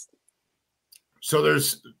south. So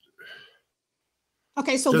there's.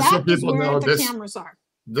 Okay, so that is where the cameras are.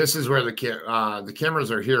 This is where the cameras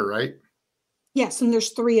are here, right? Yes, and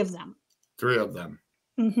there's 3 of them. 3 of them.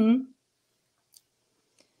 Mm-hmm.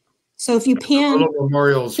 So if you pan, the little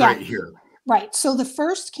memorial's right here. Right. So the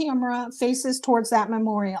first camera faces towards that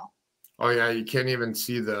memorial. Oh yeah, you can't even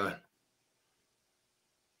see the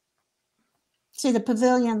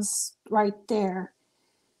pavilion's right there.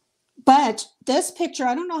 But this picture,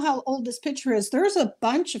 I don't know how old this picture is. There's a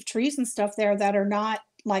bunch of trees and stuff there that are not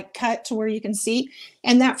like cut to where you can see.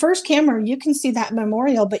 And that first camera, you can see that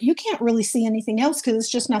memorial, but you can't really see anything else because it's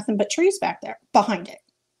just nothing but trees back there behind it.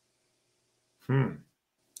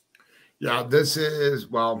 Yeah, this is,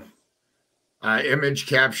 image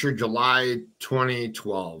captured July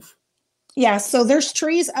 2012. Yeah, so there's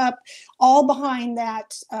trees up all behind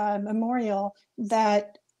that memorial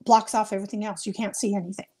that blocks off everything else. You can't see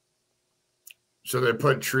anything. So they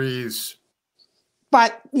put trees.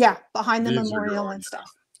 But yeah, behind the memorial and stuff.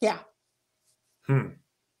 Yeah. And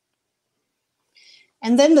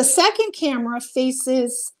then the second camera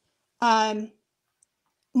faces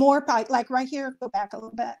more like right here. Go back a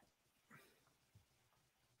little bit.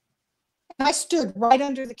 And I stood right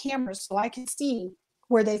under the camera so I could see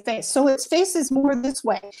where they face. So its faces more this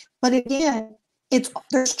way. But again,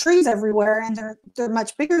 there's trees everywhere, and they're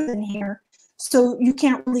much bigger than here. So you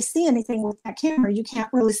can't really see anything with that camera. You can't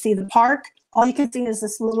really see the park. All you can see is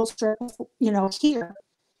this little strip, here,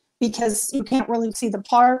 because you can't really see the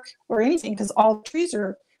park or anything because all the trees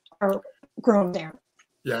are grown there.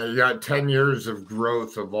 Yeah, you got 10 years of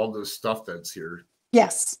growth of all this stuff that's here.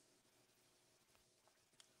 Yes.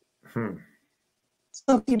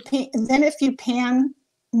 So if you pan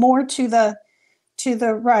more to the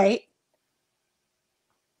right,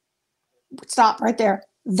 stop right there.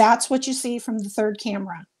 That's what you see from the third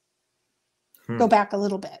camera. Go back a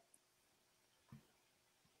little bit.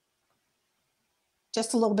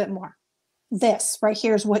 Just a little bit more. This right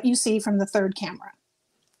here is what you see from the third camera.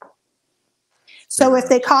 So if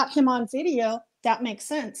they caught him on video, that makes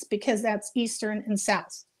sense because that's eastern and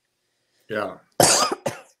south. Yeah.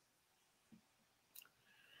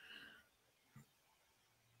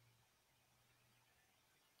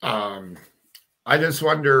 I just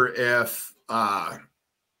wonder if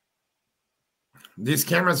these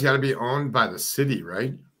cameras got to be owned by the city,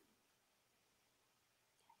 right?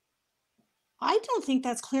 I don't think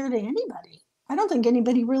that's clear to anybody. I don't think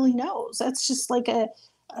anybody really knows. That's just like a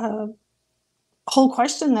whole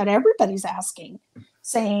question that everybody's asking,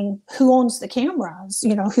 saying who owns the cameras?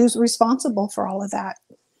 You know, who's responsible for all of that?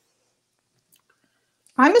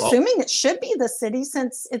 I'm assuming it should be the city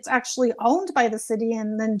since it's actually owned by the city,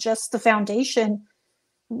 and then just the foundation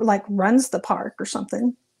like runs the park or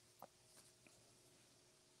something.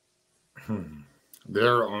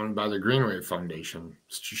 They're owned by the Greenway Foundation.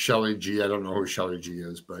 Shelley G. I don't know who Shelley G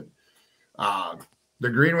is, but the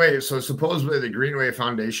Greenway. So supposedly the Greenway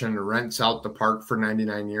Foundation rents out the park for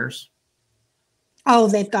 99 years. Oh,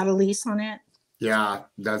 they've got a lease on it? Yeah,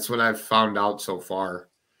 that's what I've found out so far.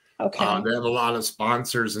 Okay. They have a lot of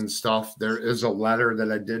sponsors and stuff. There is a letter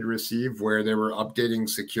that I did receive where they were updating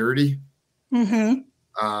security. Mm-hmm.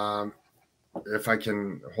 If I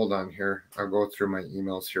can hold on here, I'll go through my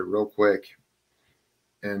emails here real quick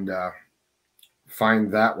and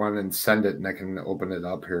find that one and send it, and I can open it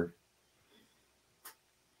up here.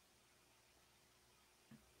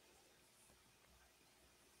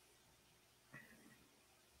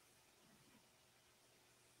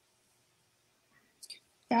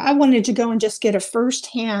 Yeah, I wanted to go and just get a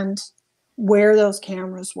firsthand where those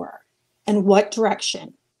cameras were and what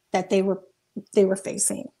direction that they were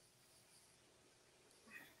facing.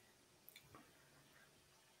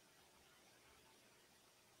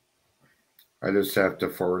 I just have to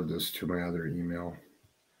forward this to my other email.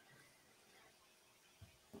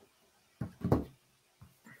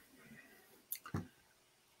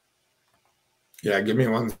 Yeah, give me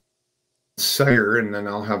one second, and then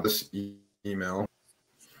I'll have this email.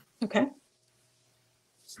 Okay.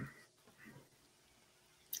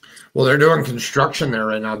 Well, they're doing construction there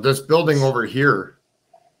right now. This building over here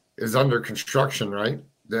is under construction, right?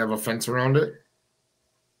 They have a fence around it?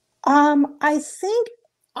 I think,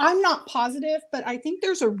 I'm not positive, but I think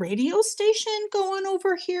there's a radio station going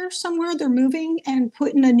over here somewhere. They're moving and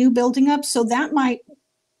putting a new building up. So that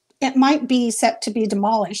it might be set to be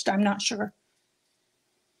demolished. I'm not sure.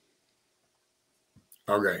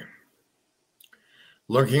 Okay.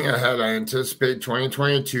 Looking ahead, I anticipate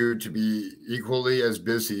 2022 to be equally as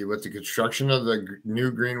busy with the construction of the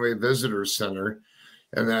new Greenway Visitor Center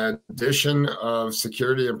and the addition of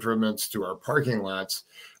security improvements to our parking lots.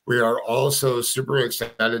 We are also super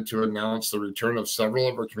excited to announce the return of several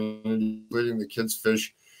of our communities, including the Kids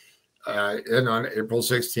Fish in on April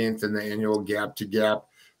 16th and the annual Gap to Gap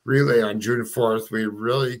relay on June 4th. We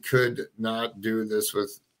really could not do this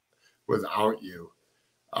without you.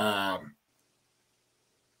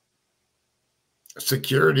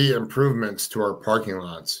 Security improvements to our parking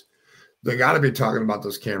lots. They got to be talking about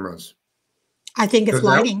those cameras. I think it's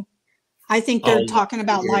lighting. I think they're talking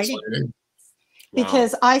about lighting. Wow.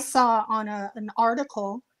 Because I saw on an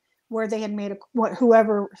article where they had made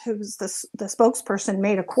who's the spokesperson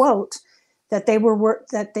made a quote that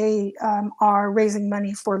they are raising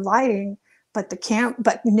money for lighting, but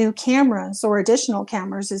new cameras or additional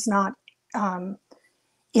cameras is not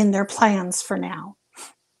in their plans for now.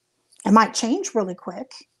 It might change really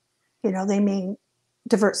quick. You know, they may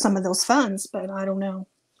divert some of those funds, but I don't know.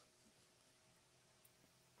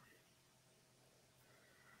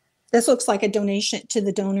 This looks like a donation to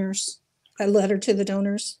the donors, a letter to the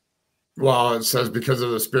donors. Well, it says because of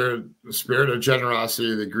the spirit of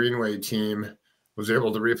generosity, the Greenway team was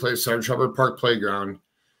able to replace Sarg Hubbard Park playground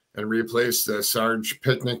and replace the Sarg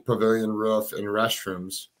picnic pavilion roof and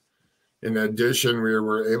restrooms. In addition, we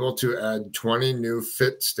were able to add 20 new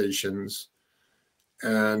fit stations,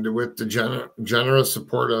 and with the generous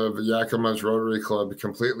support of Yakima's Rotary Club,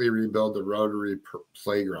 completely rebuild the Rotary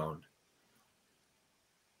playground.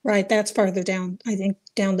 Right, that's farther down. I think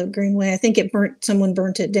down the Greenway. I think someone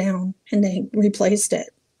burnt it down and they replaced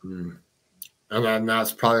it. And then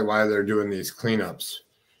that's probably why they're doing these cleanups.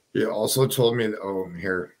 He also told me that,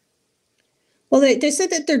 here. Well, they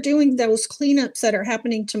said that they're doing those cleanups that are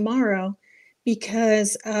happening tomorrow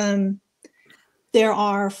because there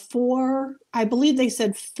are 4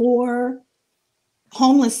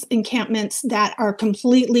 homeless encampments that are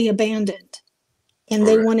completely abandoned, and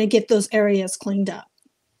they want to get those areas cleaned up.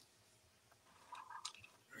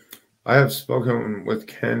 I have spoken with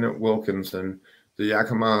Ken Wilkinson, the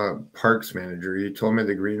Yakima Parks manager. He told me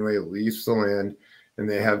the Greenway leased the land and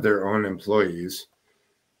they have their own employees.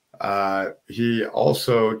 He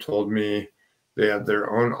also told me they have their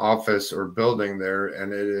own office or building there,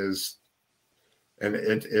 and it is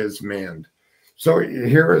manned. So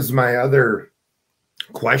here is my other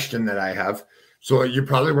question that I have. So you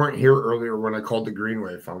probably weren't here earlier when I called the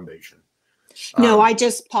Greenway Foundation. No, I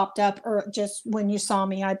just popped up, or just when you saw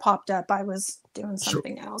me, I popped up. I was doing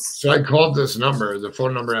something else. So I called this number, the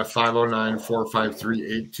phone number at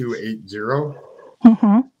 509-453-8280.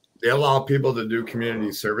 Mm-hmm. They allow people to do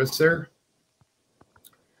community service there.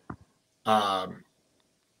 And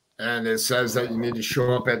it says that you need to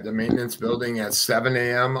show up at the maintenance building at 7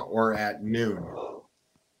 a.m. or at noon.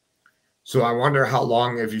 So I wonder how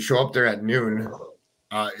long, if you show up there at noon,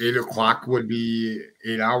 8 o'clock would be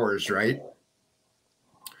 8 hours, right?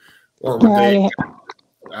 Or would they,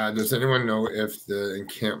 does anyone know if the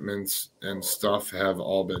encampments and stuff have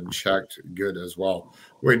all been checked good as well?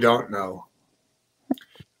 We don't know.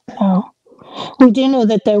 No. We do know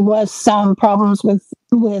that there was some problems with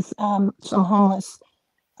some homeless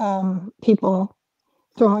people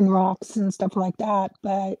throwing rocks and stuff like that,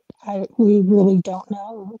 but we really don't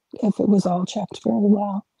know if it was all checked very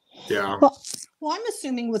well. Yeah. Well, I'm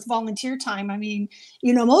assuming with volunteer time, I mean,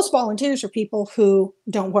 most volunteers are people who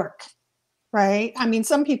don't work, right? I mean,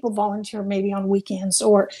 some people volunteer maybe on weekends,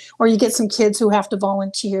 or you get some kids who have to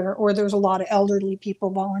volunteer, or there's a lot of elderly people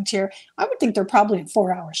volunteer. I would think they're probably in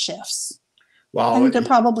 4-hour shifts. Well, I think they're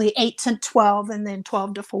probably 8 to 12 and then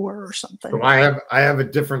 12 to 4 or something. So I have a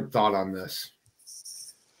different thought on this.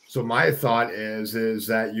 So my thought is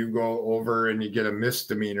that you go over and you get a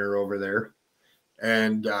misdemeanor over there,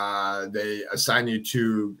 and they assign you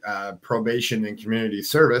to probation and community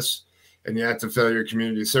service, and you have to fill your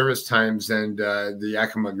community service times, and the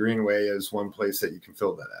Yakima Greenway is one place that you can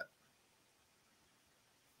fill that at.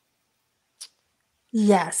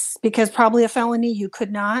 Yes, because probably a felony you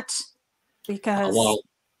could not, because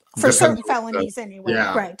for certain felonies anyway,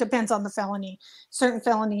 right? Depends on the felony. Certain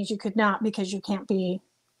felonies you could not, because you can't be.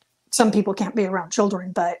 Some people can't be around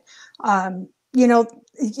children, but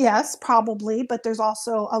yes, probably. But there's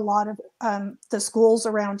also a lot of the schools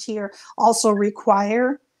around here also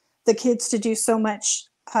require the kids to do so much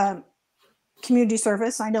community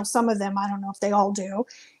service. I know some of them. I don't know if they all do.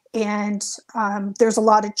 And there's a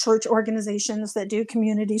lot of church organizations that do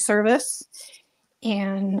community service,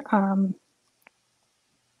 and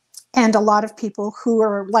a lot of people who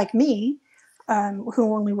are like me,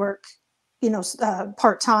 who only work,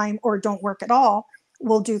 part-time or don't work at all,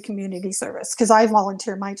 will do community service, because I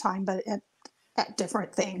volunteer my time, but at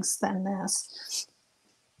different things than this.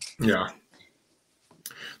 Yeah.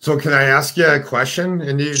 So can I ask you a question?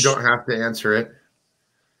 And you don't have to answer it.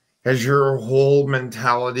 Has your whole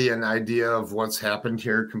mentality and idea of what's happened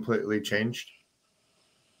here completely changed?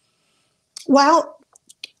 Well,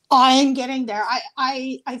 I'm getting there.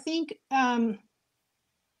 I think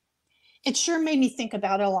it sure made me think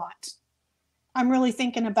about a lot. I'm really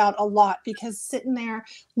thinking about a lot, because sitting there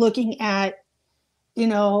looking at,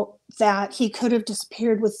 that he could have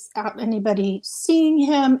disappeared without anybody seeing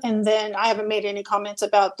him. And then I haven't made any comments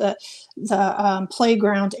about the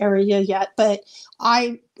playground area yet, but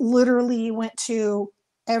I literally went to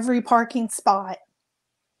every parking spot.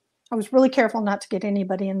 I was really careful not to get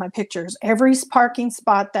anybody in my pictures. Every parking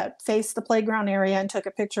spot that faced the playground area, and took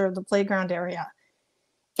a picture of the playground area.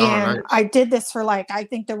 And nice. I did this for I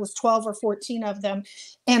think there was 12 or 14 of them.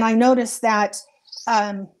 And I noticed that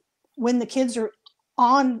when the kids are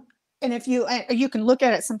on, and if you can look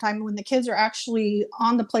at it sometime, when the kids are actually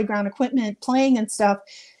on the playground equipment playing and stuff,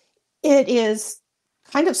 it is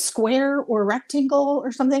kind of square or rectangle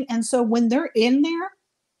or something. And so when they're in there,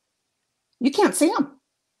 you can't see them,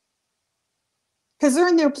 because they're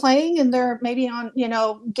in there playing, and they're maybe on,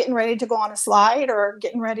 getting ready to go on a slide or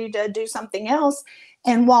getting ready to do something else.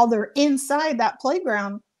 And while they're inside that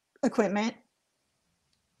playground equipment,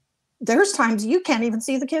 there's times you can't even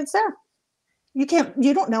see the kids there. You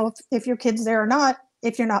don't know if your kid's there or not,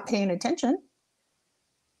 if you're not paying attention.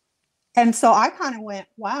 And so I kind of went,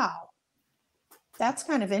 wow, that's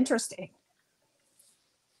kind of interesting.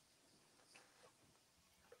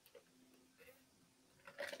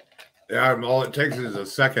 Yeah, all it takes is a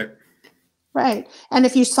second. Right. And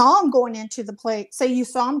if you saw him going into the say you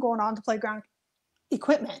saw him going on the playground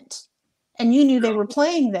equipment, and you knew they were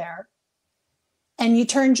playing there, and you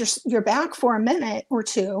turned your back for a minute or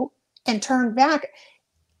two and turned back,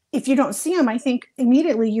 if you don't see them, I think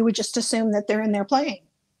immediately you would just assume that they're in there playing.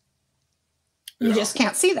 You just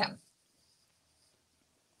can't see them.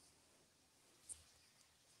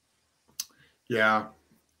 Yeah.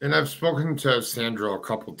 And I've spoken to Sandra a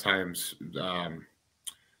couple times.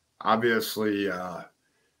 Obviously,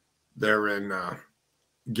 they're in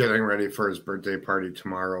getting ready for his birthday party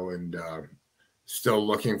tomorrow, and still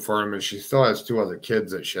looking for him. And she still has 2 other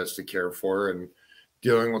kids that she has to care for, and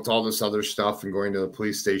dealing with all this other stuff, and going to the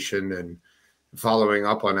police station and following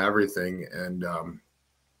up on everything. And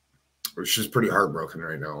she's pretty heartbroken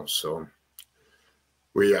right now. So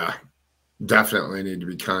we definitely need to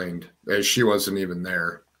be kind, as she wasn't even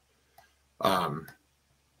there.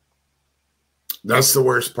 That's the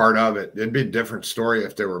worst part of it. It'd be a different story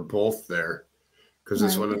if they were both there, because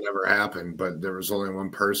this would have never happened, but there was only one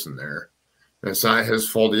person there. And it's not his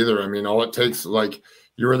fault either. I mean, all it takes, like,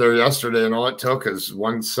 you were there yesterday, and all it took is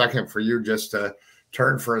 1 second for you just to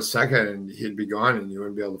turn for a second, and he'd be gone, and you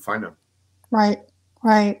wouldn't be able to find him. Right,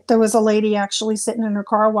 right. There was a lady actually sitting in her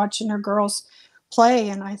car watching her girls play,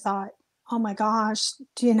 and I thought, oh my gosh,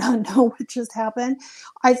 do you not know what just happened?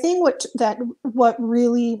 I think what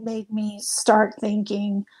really made me start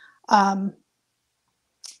thinking about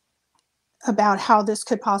how this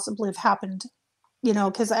could possibly have happened, you know,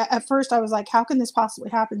 because at first I was like, how can this possibly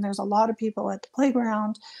happen? There's a lot of people at the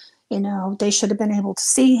playground, you know, they should have been able to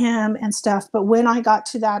see him and stuff. But when I got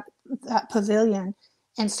to that pavilion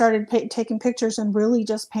and started taking pictures and really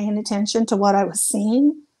just paying attention to what I was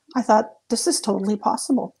seeing, I thought, this is totally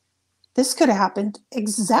possible. This could have happened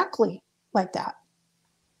exactly like that.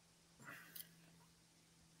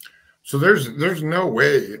 So there's no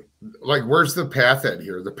way, like, where's the path at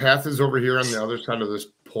here? The path is over here on the other side of this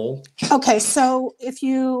pole. Okay, so if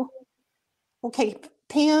you,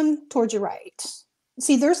 pan towards your right.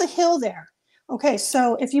 See, there's a hill there. Okay,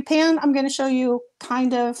 so if you pan, I'm going to show you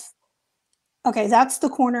kind of, okay, that's the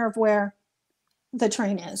corner of where the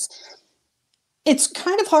train is. It's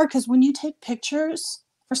kind of hard because when you take pictures,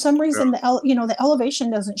 for some reason, the elevation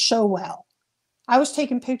doesn't show well. I was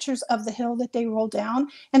taking pictures of the hill that they rolled down,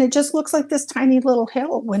 and it just looks like this tiny little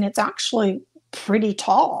hill when it's actually pretty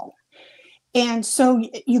tall. And so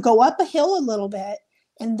you go up a hill a little bit,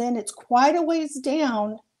 and then it's quite a ways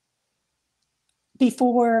down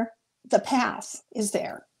before the path is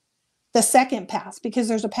there, the second path, because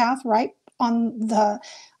there's a path right on the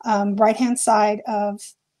right-hand side of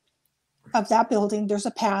that building. There's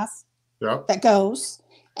a path that goes.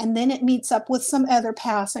 And then it meets up with some other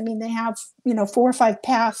paths. I mean, they have, 4 or 5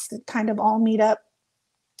 paths that kind of all meet up.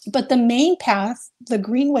 But the main path, the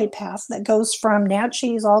Greenway path that goes from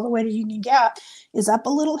Natchez all the way to Union Gap, is up a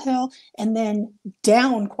little hill and then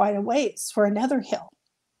down quite a ways for another hill.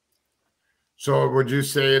 So would you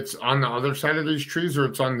say it's on the other side of these trees, or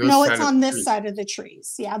it's on this side? No, it's on this side of the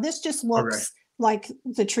trees. Yeah, this just looks like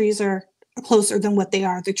the trees are closer than what they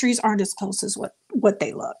are. The trees aren't as close as what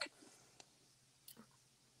they look.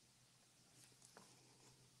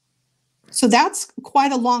 So that's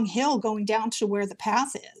quite a long hill going down to where the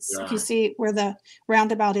path is. Yeah. If you see where the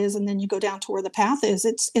roundabout is, and then you go down to where the path is,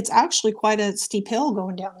 it's actually quite a steep hill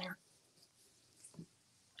going down there.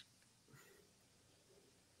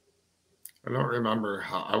 I don't remember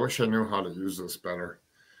how. I wish I knew how to use this better,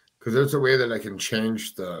 because there's a way that I can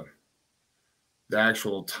change the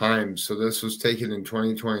actual time. So this was taken in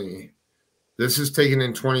 2020. This is taken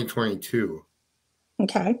in 2022.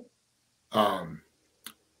 Okay.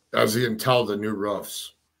 As you can tell, the new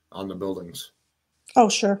roofs on the buildings. Oh,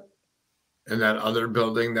 sure. And that other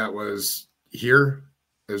building that was here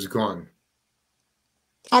is gone.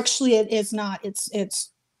 Actually, it is not.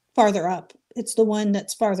 It's farther up. It's the one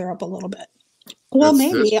that's farther up a little bit. Well,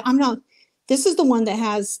 maybe I'm not. This is the one that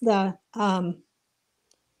has the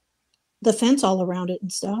fence all around it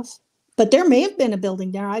and stuff. But there may have been a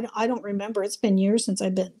building there. I don't remember. It's been years since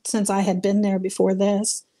I had been there before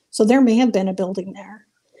this. So there may have been a building there.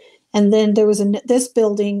 And then there was this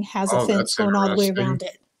building has a fence going all the way around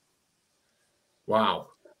it.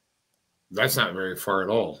 Wow. That's not very far at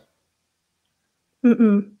all.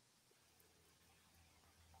 Mm-mm.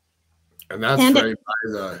 And that's right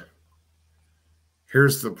by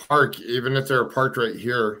here's the park. Even if they're parked right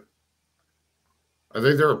here, I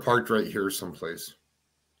think they're parked right here someplace.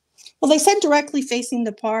 Well, they said directly facing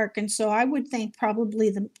the park. And so I would think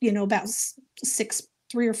probably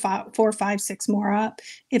about 4, 5, 6 more up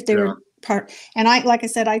if they were parked. And like I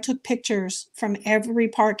said, I took pictures from every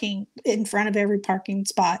parking in front of every parking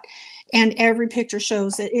spot, and every picture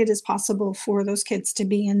shows that it is possible for those kids to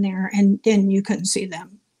be in there, and you couldn't see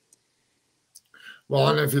them. Well,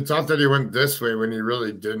 and if you thought that he went this way when he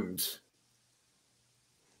really didn't.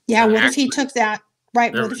 Yeah, what if he took that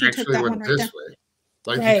right? What if he took that one right there? Way?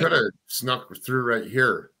 Like he could have snuck through right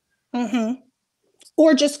here. Mm-hmm.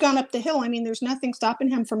 Or just gone up the hill. I mean, there's nothing stopping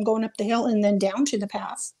him from going up the hill and then down to the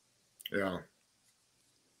path. Yeah.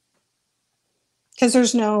 because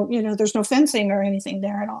there's no, there's no fencing or anything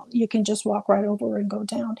there at all. You can just walk right over and go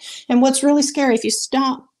down. And what's really scary, if you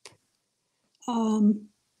stop,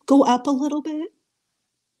 go up a little bit,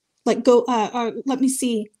 like go, let me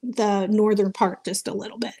see the northern part just a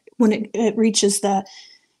little bit when it reaches the,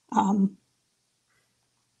 now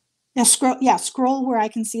scroll where I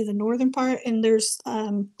can see the northern part, and there's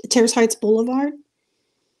Terrace Heights Boulevard.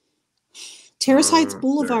 Terrace Heights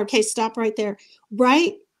Boulevard. Okay, stop right there.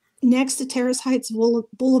 Right next to Terrace Heights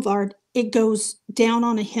Boulevard, it goes down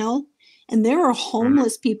on a hill, and there are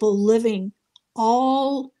homeless people living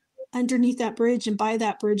all underneath that bridge and by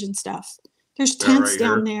that bridge and stuff. There's tents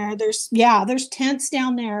down there. There's tents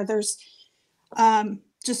down there. There's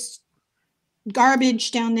just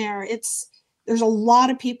garbage down there. There's a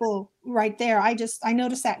lot of people right there. I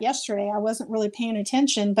noticed that yesterday. I wasn't really paying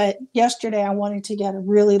attention, but yesterday I wanted to get a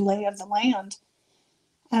really lay of the land.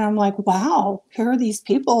 And I'm like, wow, here are these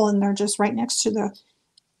people, and they're just right next to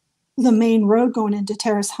the main road going into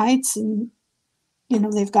Terrace Heights, and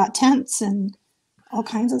they've got tents and all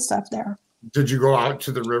kinds of stuff there. Did you go out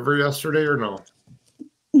to the river yesterday or no?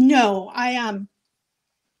 No, I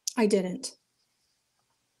didn't.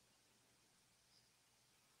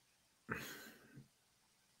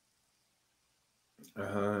 I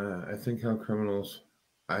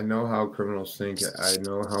know how criminals think. I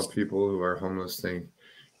know how people who are homeless think,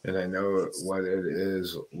 and I know what it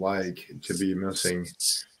is like to be missing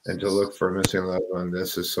and to look for a missing loved one.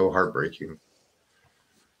 This is so heartbreaking.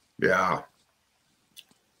 Yeah.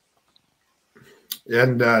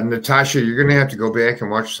 And Natasha, you're going to have to go back and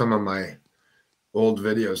watch some of my old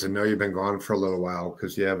videos. I know you've been gone for a little while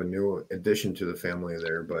because you have a new addition to the family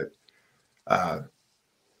there, but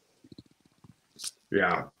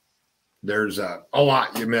yeah, there's a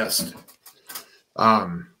lot you missed.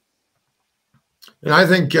 And I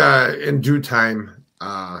think in due time,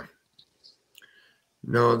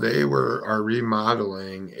 no, they are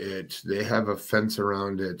remodeling it. They have a fence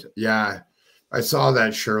around it. Yeah, I saw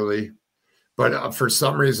that, Shirley. But for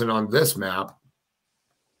some reason on this map,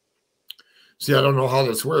 see, I don't know how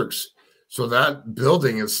this works. So that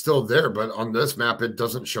building is still there, but on this map, it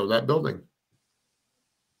doesn't show that building.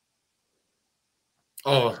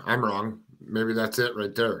 Oh, I'm wrong. Maybe that's it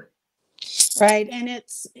right there. Right, and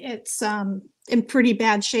it's in pretty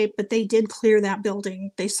bad shape, but they did clear that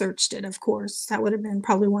building. They searched it, of course. That would have been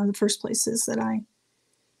probably one of the first places that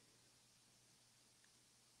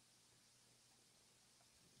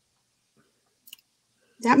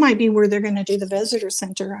that might be where they're going to do the visitor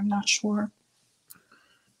center. I'm not sure.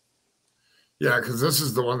 Yeah, because this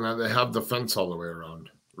is the one that they have the fence all the way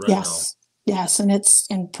around right yes. now. Yes, and it's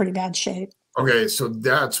in pretty bad shape. Okay, so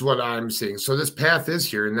that's what I'm seeing. So this path is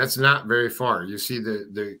here, and that's not very far. You see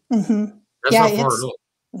the that's not far at all.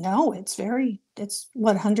 No, it's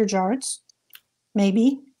what, 100 yards?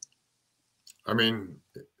 Maybe. I mean,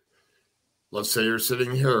 let's say you're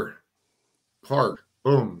sitting here, park,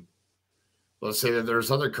 boom. Let's say that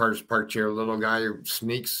there's other cars parked here. A little guy who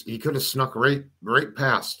sneaks, he could have snuck right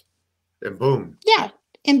past, and boom. Yeah,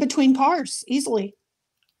 in between cars, easily.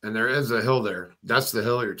 And there is a hill there. That's the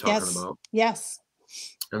hill you're talking about. Yes.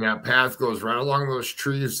 And that path goes right along those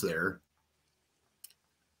trees there.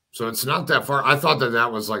 So it's not that far. I thought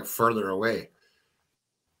that was like further away.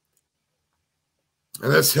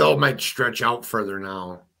 And this hill might stretch out further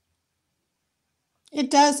now. It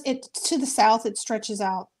does. To the south, it stretches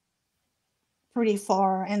out pretty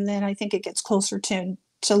far. And then I think it gets closer to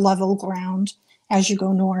level ground as you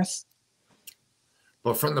go north.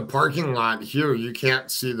 But from the parking lot here, you can't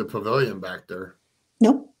see the pavilion back there.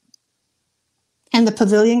 Nope. And the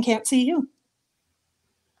pavilion can't see you.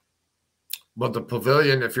 But the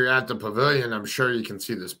pavilion, if you're at the pavilion, I'm sure you can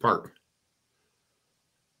see this park.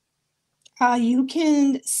 You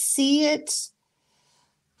can see it.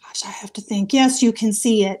 Gosh, I have to think. Yes, you can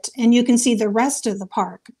see it. And you can see the rest of the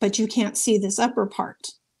park, but you can't see this upper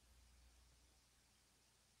part.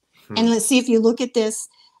 And let's see if you look at this,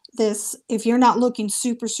 if you're not looking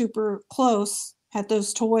super, super close at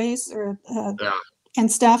those toys or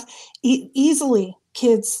and stuff, easily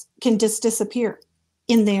kids can just disappear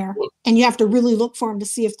in there. And you have to really look for them to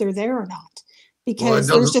see if they're there or not, because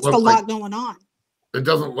there's just a lot going on. It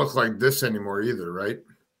doesn't look like this anymore either, right?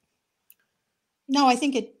 No, I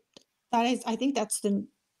think that's the,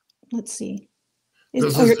 let's see.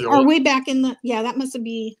 Are we back in that must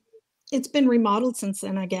be, it's been remodeled since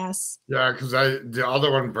then, I guess. Yeah, because the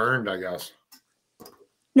other one burned, I guess.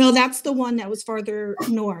 No, that's the one that was farther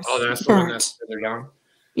north. Oh, that's the one that's further down?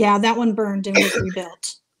 Yeah, that one burned and was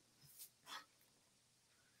rebuilt.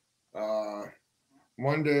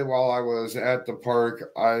 One day while I was at the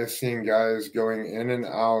park, I seen guys going in and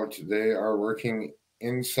out. They are working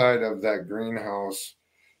inside of that greenhouse.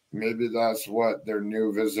 Maybe that's what their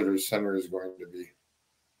new visitor center is going to be.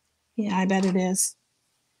 Yeah, I bet it is.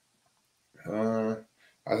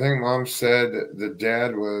 I think Mom said the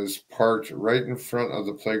dad was parked right in front of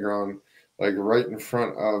the playground, like right in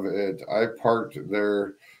front of it. I parked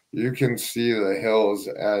there. You can see the hills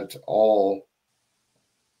at all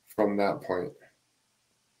from that point.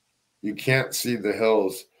 You can't see the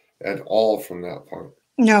hills at all from that point.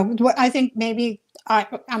 No, I think maybe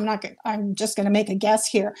I'm just going to make a guess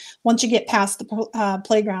here. Once you get past the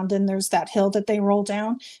playground, then there's that hill that they roll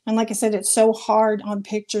down. And like I said, it's so hard on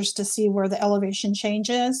pictures to see where the elevation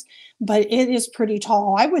changes, but it is pretty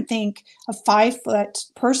tall. I would think a 5-foot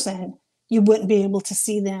person, you wouldn't be able to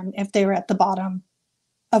see them if they were at the bottom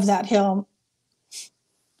of that hill.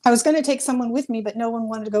 I was going to take someone with me, but no one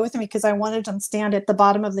wanted to go with me because I wanted them to stand at the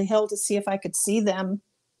bottom of the hill to see if I could see them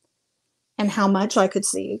and how much I could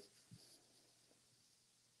see.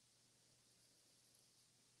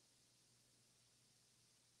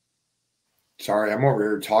 Sorry, I'm over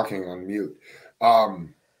here talking on mute.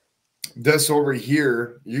 This over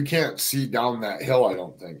here, you can't see down that hill, I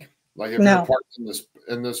don't think. Like if you're parked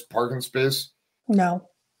in this parking space. No.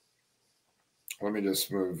 Let me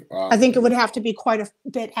just move. I think it would have to be quite a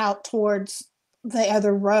bit out towards the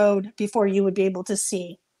other road before you would be able to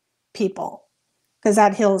see people, because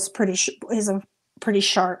that hill is a pretty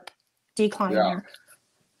sharp decline there.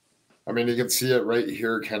 I mean, you can see it right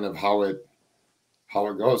here, kind of how it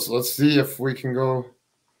goes. Let's see if we can go.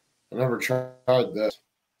 I never tried this.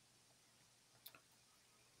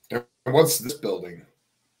 And what's this building?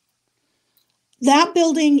 That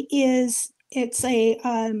building it's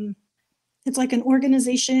like an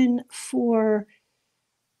organization for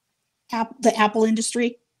the Apple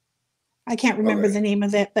industry. I can't remember the name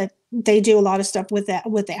of it, but they do a lot of stuff with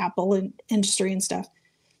the Apple industry and stuff.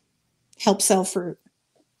 Help sell fruit.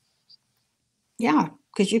 Yeah,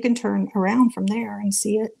 because you can turn around from there and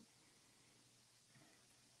see it.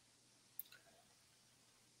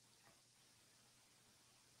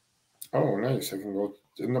 Oh, nice. I can go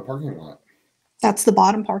in the parking lot. That's the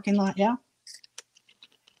bottom parking lot, yeah.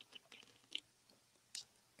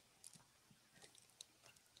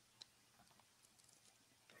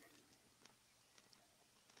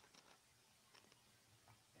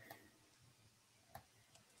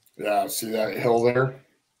 Yeah, see that hill there?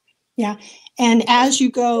 Yeah. And as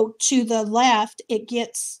you go to the left, it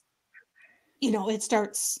gets, it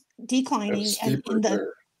starts declining. It's steeper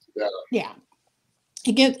there. Yeah.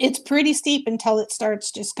 It's pretty steep until it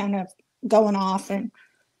starts just kind of going off. And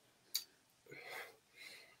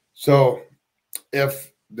so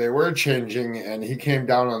if they were changing and he came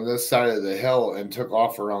down on this side of the hill and took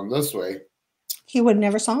off around this way, he would have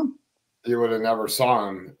never saw him. You would have never saw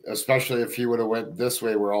him, especially if he would have went this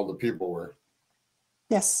way where all the people were.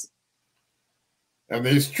 Yes. And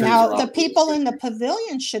these trees. Now the people in the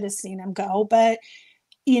pavilion should have seen him go, but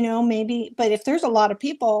maybe. But if there's a lot of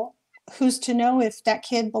people, who's to know if that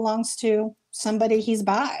kid belongs to somebody he's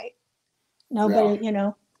by? Nobody,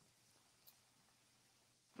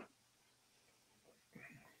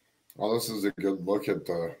 Well, this is a good look at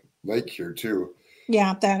the lake here too.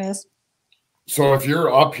 Yeah, that is. So if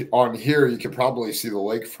you're up on here, you could probably see the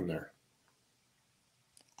lake from there.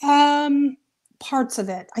 Parts of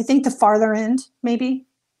it. I think the farther end, maybe.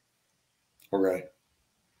 Okay.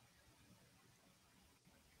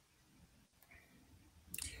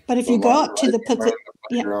 But if you go up to the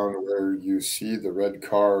playground where you see the red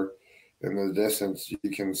car in the distance, you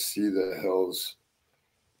can see the hills.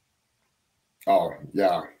 Oh,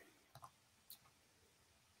 yeah.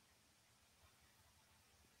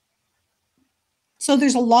 So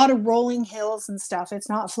there's a lot of rolling hills and stuff. It's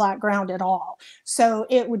not flat ground at all. So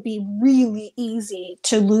it would be really easy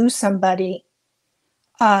to lose somebody,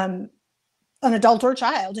 an adult or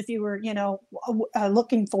child, if you were,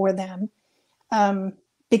 looking for them,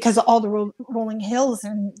 because of all the rolling hills.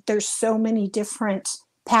 And there's so many different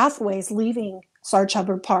pathways leaving Sarg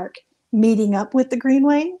Hubbard Park, meeting up with the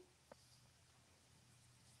Greenway.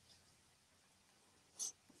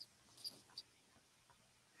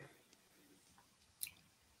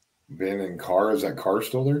 Abandoned car. Is that car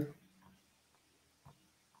still there?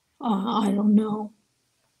 I don't know.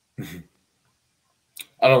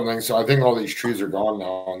 I don't think so. I think all these trees are gone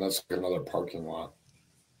now, and that's another parking lot.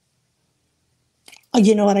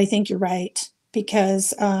 You know what? I think you're right,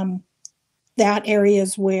 because that area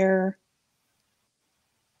is where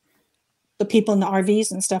the people in the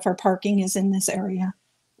RVs and stuff are parking, is in this area.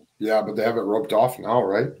 Yeah, but they have it roped off now,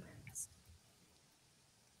 right?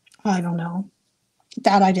 I don't know.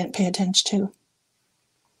 That I didn't pay attention to.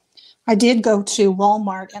 I did go to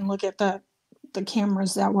Walmart and look at the the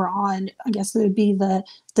cameras that were on, I guess it would be the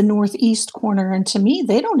northeast corner. And to me,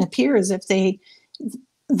 they don't appear as if they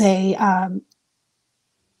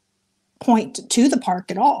point to the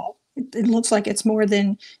park at all. It looks like it's more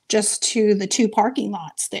than just to the two parking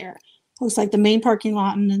lots there. It looks like the main parking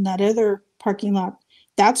lot and then that other parking lot,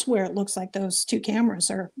 that's where it looks like those two cameras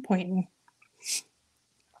are pointing.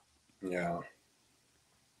 Yeah.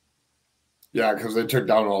 Yeah, because they took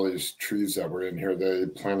down all these trees that were in here. They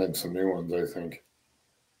planted some new ones, I think.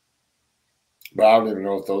 But I don't even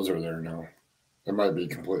know if those are there now. It might be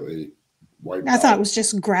completely wiped out. I thought it was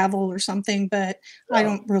just gravel or something, but Yeah. I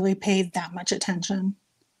don't really pay that much attention.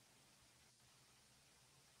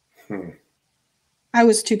 I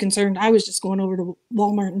was too concerned. I was just going over to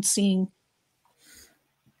Walmart and seeing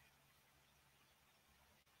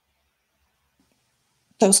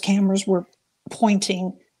those cameras were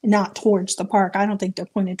pointing not towards the park. I don't think they're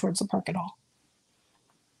pointed towards the park at all.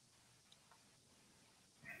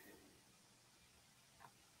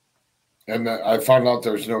 And I found out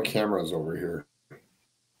there's no cameras over here.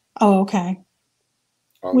 Oh, okay.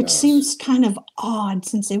 Which this. seems kind of odd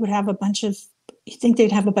since they would have a bunch of, you think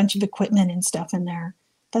they'd have a bunch of equipment and stuff in there.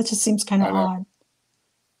 That just seems kind of odd.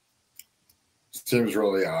 Seems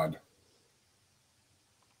really odd.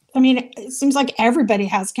 I mean, it seems like everybody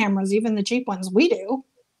has cameras, even the cheap ones. We do.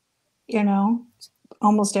 You know,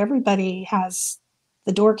 almost everybody has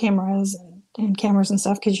the door cameras and cameras and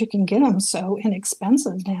stuff because you can get them so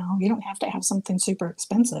inexpensive now. You don't have to have something super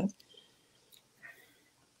expensive.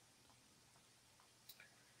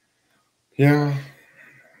 Yeah.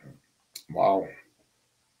 Wow.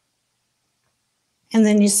 And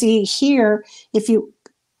then you see here, if you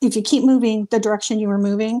keep moving the direction you were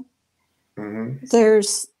moving,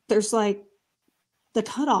 there's like the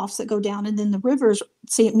cutoffs that go down, and then the rivers,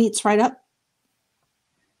 see, it meets right up.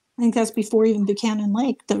 I think that's before even Buchanan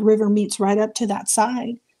Lake. The river meets right up to that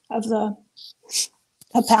side of the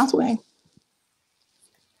pathway.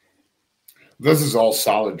 This is all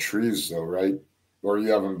solid trees, though, right? Or you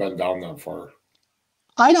haven't been down that far?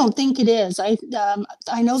 I don't think it is. I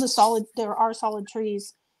know there are solid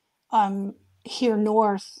trees here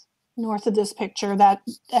north of this picture. That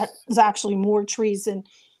is actually more trees, and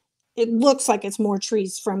it looks like it's more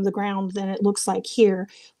trees from the ground than it looks like here.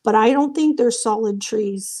 But I don't think there's solid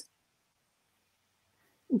trees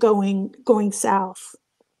going south.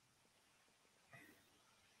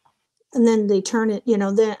 And then they turn it,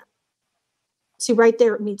 then see right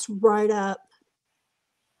there, it meets right up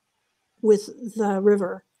with the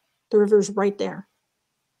river. The river's right there.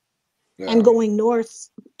 Yeah. And going north,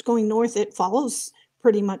 it follows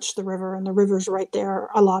pretty much the river, and the river's right there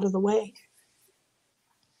a lot of the way.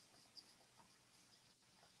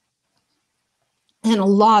 And a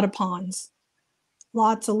lot of ponds,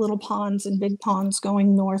 lots of little ponds and big ponds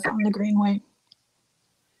going north on the Greenway.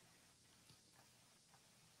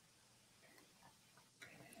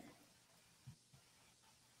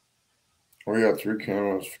 We got 3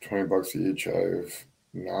 cameras for $20 each. I've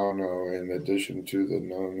now know, in addition to the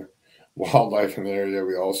known wildlife in the area,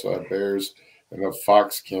 we also have bears, and the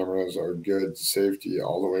fox cameras are good safety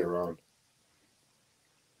all the way around.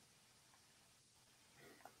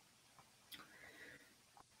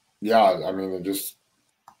 Yeah, I mean,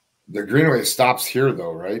 the Greenway stops here,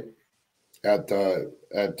 though, right? At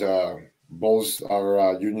Bulls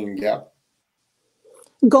or Union Gap.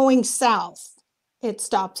 Going south, it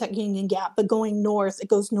stops at Union Gap, but going north, it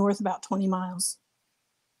goes north about 20 miles.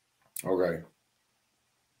 Okay.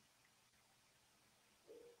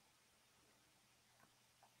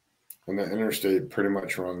 And the interstate pretty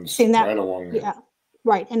much runs right along there. Yeah,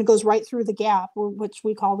 right. And it goes right through the gap, which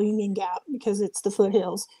we call the Union Gap because it's the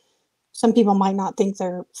foothills. Some people might not think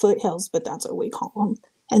they're foothills, but that's what we call them.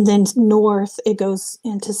 And then north, it goes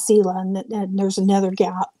into Sela, and there's another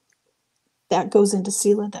gap that goes into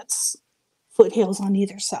Sela that's foothills on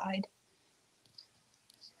either side.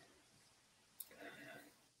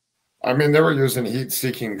 I mean, they were using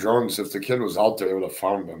heat-seeking drones. If the kid was out there, they would have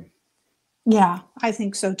found him. Yeah, I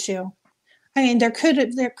think so too. I mean, there could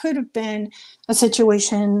have been a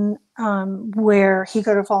situation where he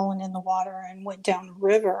could have fallen in the water and went down the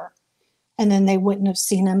river, and then they wouldn't have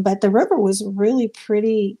seen him. But the river was really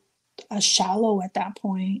pretty shallow at that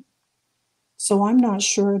point, so I'm not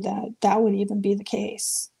sure that would even be the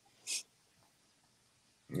case.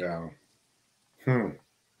 Yeah.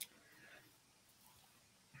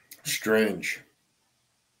 Strange.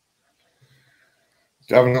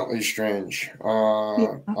 Definitely strange.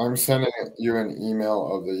 Yeah. I'm sending you an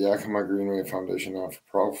email of the Yakima Greenway Foundation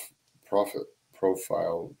profit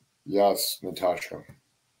profile. Yes, Natasha.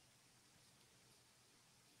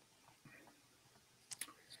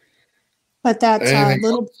 But that Anything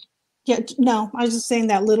little, else? yeah, no, I was just saying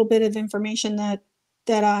that little bit of information that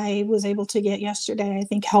I was able to get yesterday, I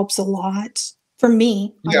think helps a lot for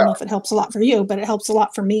me. I don't Yeah. know if it helps a lot for you, but it helps a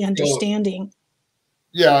lot for me So, understanding.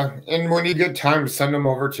 yeah, and when you get time, send them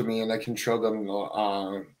over to me, and I can show them.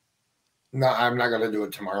 No, I'm not gonna do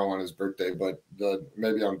it tomorrow on his birthday, but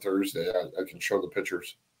maybe on Thursday I can show the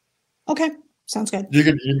pictures. Okay, sounds good. You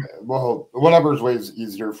can email, well, whatever's way is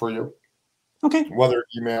easier for you, Okay, whether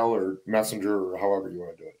email or messenger or however you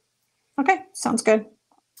want to do it. okay, sounds good.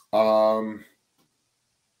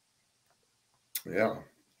 Yeah,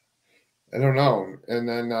 I don't know. And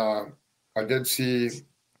then I did see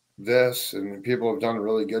this, and people have done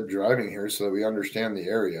really good driving here so that we understand the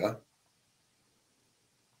area.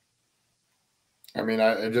 I mean,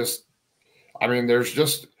 I just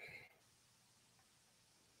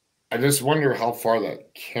wonder how far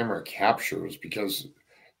that camera captures, because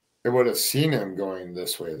it would have seen him going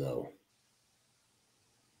this way, though.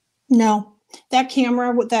 No, that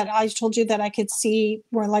camera that I told you that I could see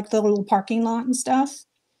where like the little parking lot and stuff.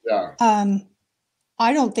 Yeah.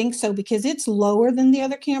 I don't think so because it's lower than the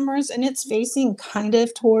other cameras and it's facing kind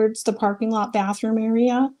of towards the parking lot bathroom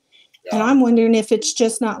area. And Yeah. I'm wondering if it's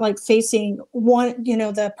just not like facing one,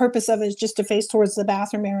 the purpose of it is just to face towards the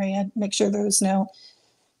bathroom area, make sure there's no,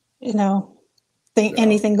 Yeah.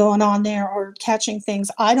 anything going on there or catching things.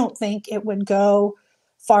 I don't think it would go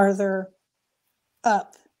farther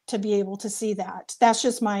up to be able to see that. That's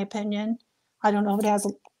just my opinion. I don't know if it has,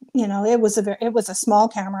 it was a small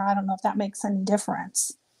camera. I don't know if that makes any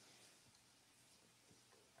difference.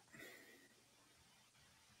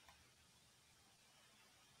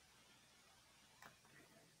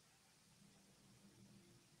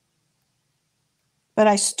 But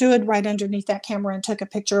I stood right underneath that camera and took a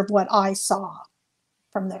picture of what I saw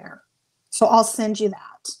from there. So I'll send you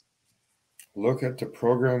that. Look at the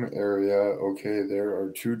program area. Okay, there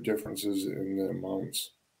are two differences in the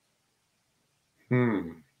amounts.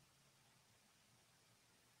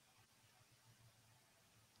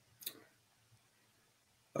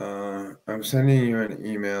 I'm sending you an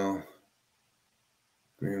email.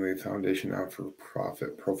 Greenway Foundation Not for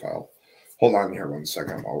Profit profile. Hold on here 1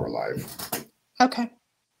 second while we're live. Okay.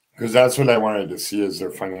 Because that's what I wanted to see is their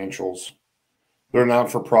financials. They're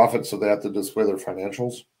not for profit, so they have to display their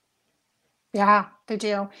financials. Yeah, they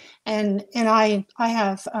do. And I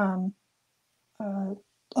have a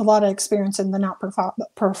lot of experience in the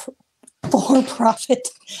for profit.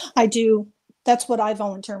 I do. That's what I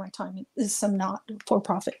volunteer my time in, is some not for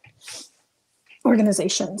profit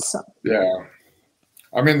organizations. So Yeah.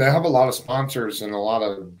 I mean, they have a lot of sponsors and a lot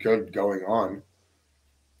of good going on.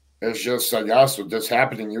 It's just, I guess, with this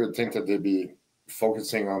happening, you would think that they'd be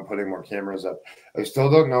focusing on putting more cameras up. I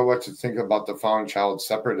still don't know what to think about the found child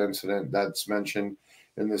separate incident that's mentioned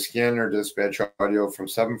in the scanner dispatch audio from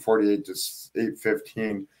 7:48 to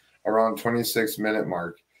 8:15, around 26-minute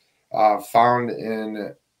mark, found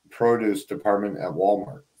in produce department at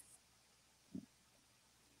Walmart.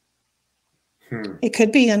 it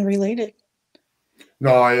could be unrelated.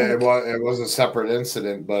 No, it was a separate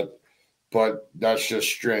incident, but that's just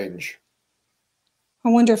strange. I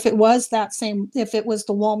wonder if it was if it was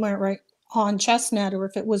the Walmart right on Chestnut or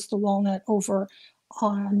if it was the Walnut over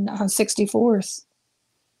on 64th.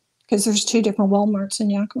 Because there's two different Walmarts in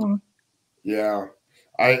Yakima. Yeah.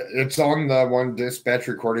 It's on the one dispatch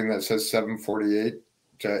recording that says 7:48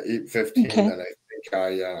 to 8:15 that I think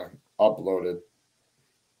I uploaded.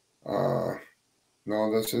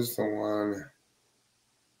 No, this is the one.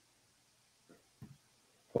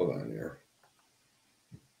 Hold on here.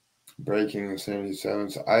 Breaking the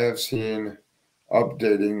 77s. I have seen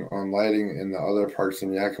updating on lighting in the other parks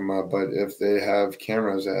in Yakima, but if they have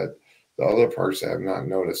cameras at the other parks, I have not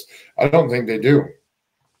noticed. I don't think they do.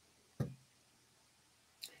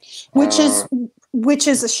 Which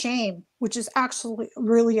is a shame, which is actually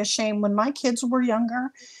really a shame. When my kids were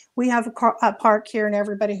younger, we have a park here, and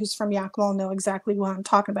everybody who's from Yakima will know exactly what I'm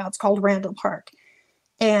talking about. It's called Randall Park.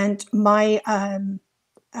 And my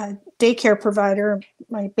daycare provider,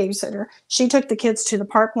 my babysitter, she took the kids to the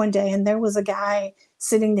park one day, and there was a guy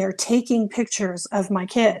sitting there taking pictures of my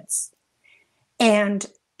kids. And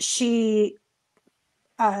she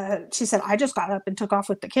said, I just got up and took off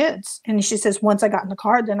with the kids. And she says, once I got in the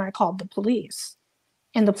car, then I called the police.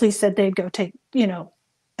 And the police said they'd go check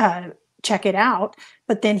it out.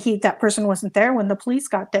 But then that person wasn't there when the police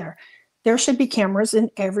got there. There should be cameras in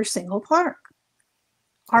every single park.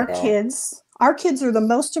 Our kids are the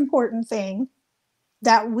most important thing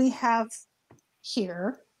that we have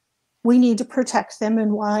here. We need to protect them,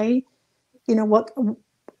 and why, what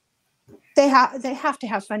they have to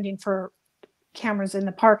have funding for cameras in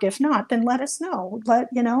the park. If not, then let us know.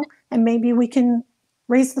 And maybe we can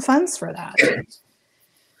raise the funds for that.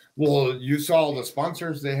 Well, you saw all the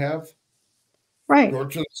sponsors they have. Right. Go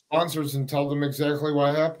to the sponsors and tell them exactly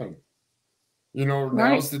what happened. Now's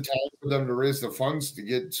Right. the time for them to raise the funds to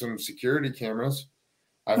get some security cameras.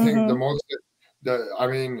 I think the most,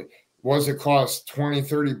 was it cost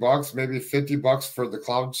 $20-$30, maybe $50 for the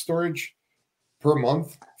cloud storage per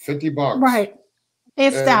month? $50. Right.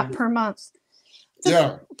 If that per month.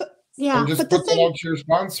 Yeah. Yeah. And just put that out to your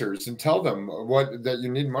sponsors and tell them that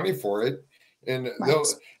you need money for it. And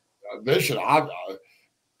they should have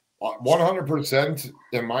 100%,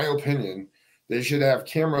 in my opinion, they should have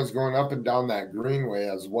cameras going up and down that greenway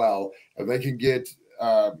as well. If they can get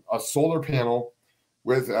a solar panel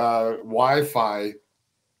with a Wi-Fi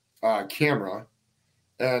camera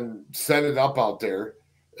and set it up out there,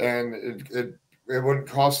 and it wouldn't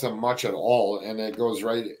cost them much at all, and it goes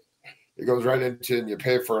right into, and you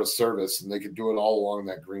pay for a service, and they could do it all along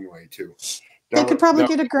that greenway too. They could probably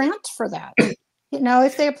get a grant for that.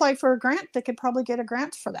 If they apply for a grant, they could probably get a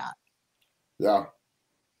grant for that. Yeah.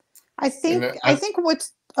 I think go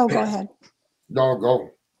ahead. No,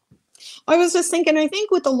 go. I was just thinking, I think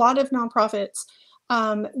with a lot of nonprofits,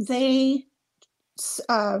 they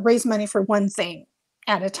raise money for one thing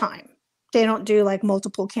at a time. They don't do like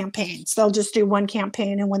multiple campaigns. They'll just do one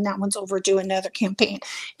campaign, and when that one's over, do another campaign.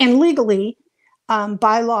 And legally,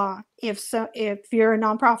 by law, if you're a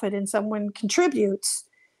nonprofit and someone contributes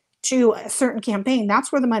to a certain campaign,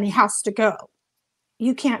 that's where the money has to go.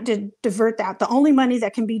 You can't divert that. The only money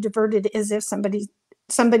that can be diverted is if somebody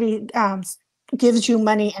gives you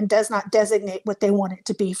money and does not designate what they want it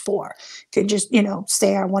to be for. Could just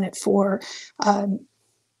say I want it for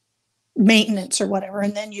maintenance or whatever,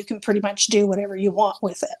 and then you can pretty much do whatever you want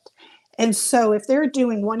with it. And so if they're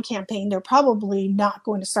doing one campaign, they're probably not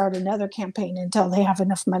going to start another campaign until they have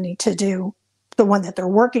enough money to do the one that they're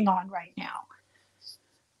working on right now.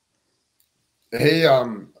 Hey,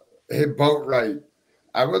 Boatwright,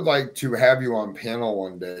 I would like to have you on panel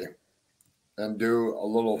one day and do a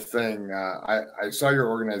little thing. I saw your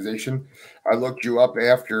organization. I looked you up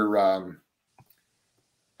after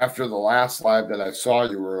the last live that I saw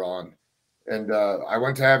you were on. And I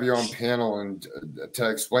want to have you on panel and to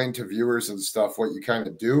explain to viewers and stuff what you kind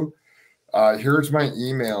of do. Here's my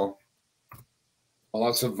email.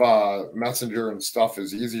 Lots of messenger and stuff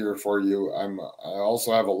is easier for you. I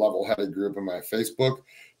also have a level-headed group in my Facebook,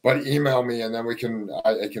 but email me and then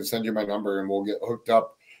I can send you my number and we'll get hooked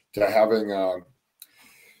up to having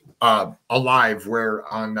a live where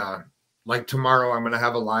on like tomorrow I'm going to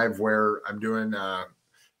have a live where I'm doing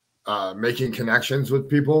making connections with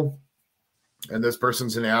people, and this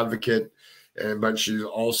person's an advocate, but she's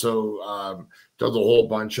also does a whole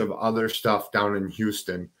bunch of other stuff down in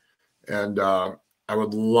Houston, and I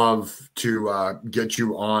would love to get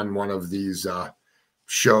you on one of these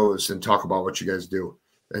shows and talk about what you guys do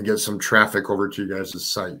and get some traffic over to you guys'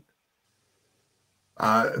 site.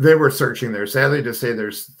 They were searching there. Sadly to say,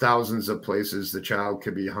 there's thousands of places the child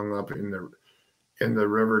could be hung up in the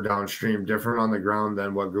river downstream, different on the ground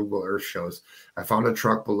than what Google Earth shows. I found a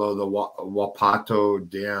truck below the Wapato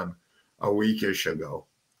Dam a week-ish ago.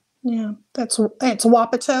 Yeah, it's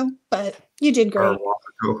Wapato, but you did great.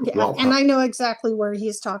 Yeah, and I know exactly where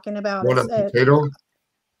he's talking about. What a potato?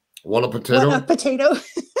 What a potato? What a potato.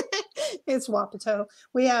 It's Wapato.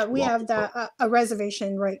 We have that a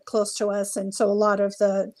reservation right close to us, and so a lot of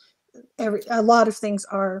things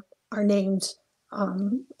are named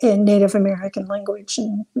in Native American language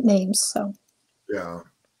and names. So yeah,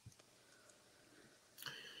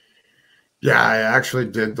 I actually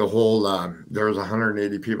did the whole. There was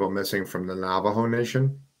 180 people missing from the Navajo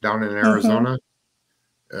Nation down in Arizona,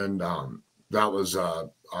 and that was a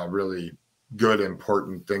really good,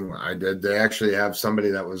 important thing I did. They actually have somebody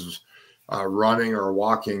that was running or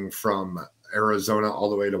walking from Arizona all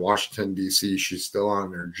the way to Washington, D.C. She's still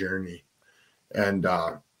on her journey, and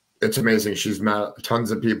it's amazing. She's met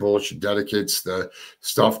tons of people. She dedicates the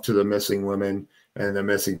stuff to the missing women and the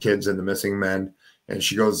missing kids and the missing men. And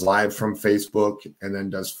she goes live from Facebook and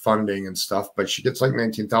then does funding and stuff. But she gets like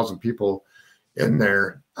 19,000 people in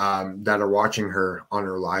there that are watching her on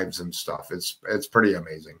her lives and stuff. It's pretty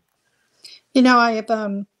amazing. I've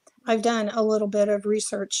done a little bit of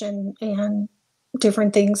research and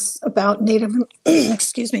different things about Native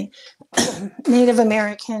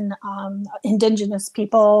American indigenous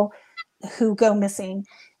people who go missing,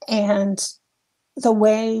 and the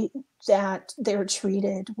way that they're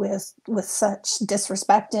treated with such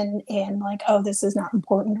disrespect and like, oh, this is not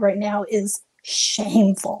important right now, is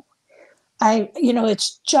shameful.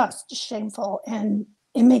 It's just shameful. And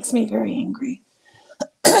It makes me very angry.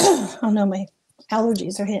 Oh no, my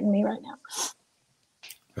allergies are hitting me right now.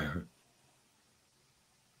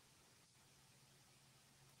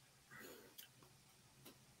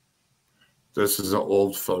 This is an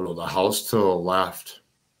old photo. The house to the left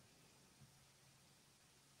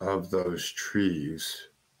of those trees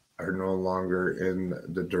are no longer in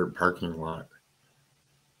the dirt parking lot.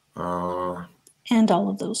 And all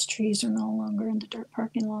of those trees are no longer in the dirt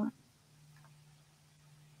parking lot.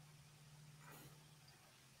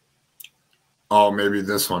 Oh, maybe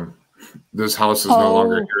this one. This house is no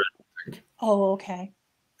longer here, I think. Oh, okay.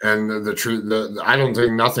 And the tree, I don't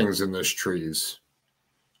think nothing's in this trees.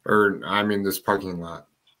 Or, I mean, this parking lot.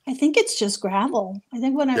 I think it's just gravel. I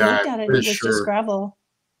think when I looked at it, it was just gravel.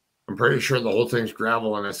 I'm pretty sure the whole thing's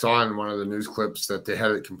gravel. And I saw in one of the news clips that they had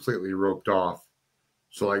it completely roped off.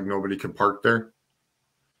 So, like, nobody could park there.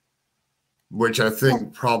 Which I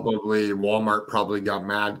think probably Walmart probably got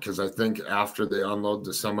mad because I think after they unload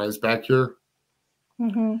the semis back here,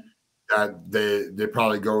 that they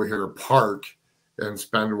probably go here, park, and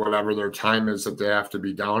spend whatever their time is that they have to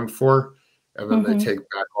be down for. And then they take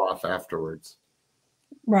back off afterwards.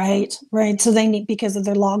 Right, right. So they need, because of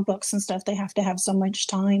their logbooks and stuff, they have to have so much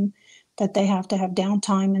time that they have to have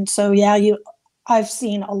downtime. And so, yeah, I've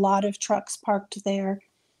seen a lot of trucks parked there.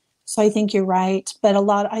 So I think you're right. But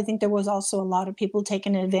I think there was also a lot of people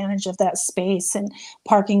taking advantage of that space and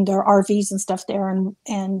parking their RVs and stuff there and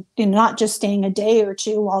you know, not just staying a day or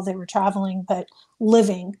two while they were traveling, but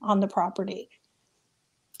living on the property.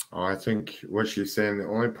 Oh, I think what she's saying, the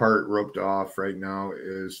only part roped off right now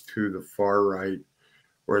is to the far right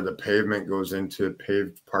where the pavement goes into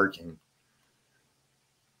paved parking.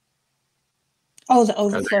 Oh, the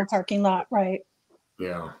overflow parking lot, right.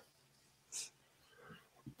 Yeah.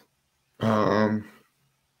 I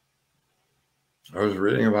was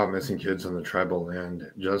reading about missing kids on the tribal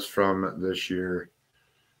land just from this year,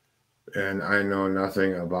 and I know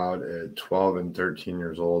nothing about it. 12 and 13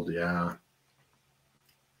 years old, yeah.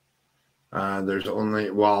 There's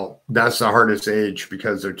only, well, that's the hardest age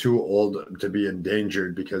because they're too old to be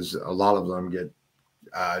endangered because a lot of them get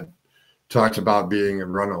talked about being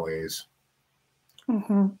in runaways.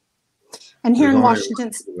 And here in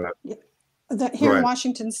Washington, here in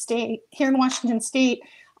Washington State,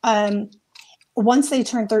 once they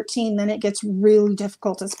turn 13, then it gets really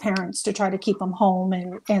difficult as parents to try to keep them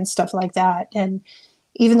home and stuff like that. And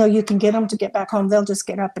even though you can get them to get back home, they'll just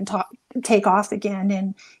get up and take off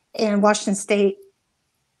again. And Washington State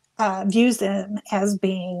views them as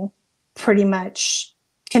being pretty much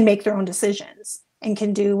can make their own decisions and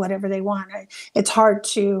can do whatever they want. It's hard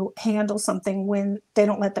to handle something when they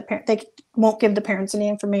don't let they won't give the parents any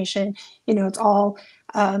information. You know, it's all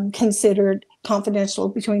considered confidential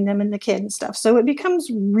between them and the kid and stuff. So it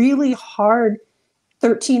becomes really hard,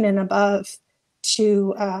 13 and above,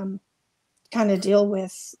 to kind of deal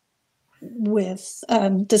with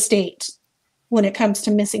the state when it comes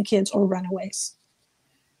to missing kids or runaways.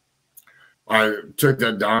 I took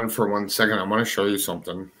that down for 1 second. I want to show you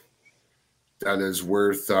something that is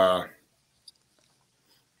worth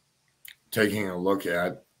taking a look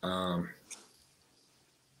at.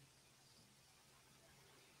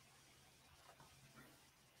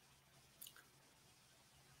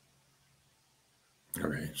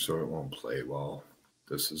 Okay, so it won't play while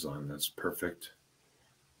this is on. That's perfect.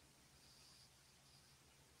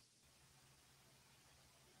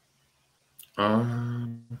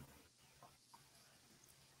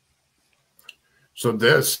 So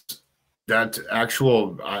that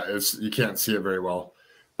actual, you can't see it very well,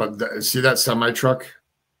 but see that semi truck?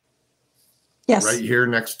 Yes. Right here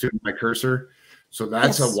next to my cursor. So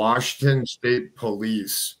that's a Washington State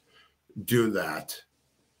Police do that.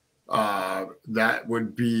 That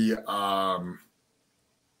would be, I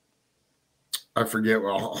forget,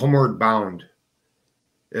 well, Homeward Bound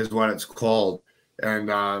is what it's called. And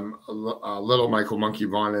little Michael Monkey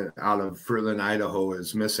Vaughn out of Fruitland, Idaho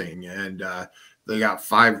is missing. And they got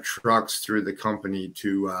 5 trucks through the company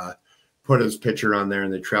to put his picture on there,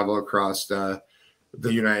 and they travel across the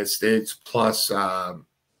United States plus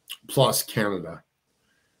Canada.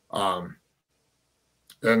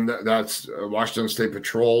 And that's Washington State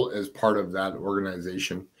Patrol is part of that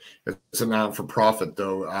organization. It's a non-for-profit,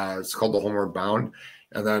 though. It's called the Homeward Bound.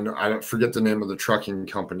 And then I don't forget the name of the trucking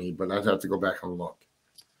company, but I'd have to go back and look.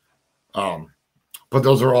 But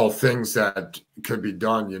those are all things that could be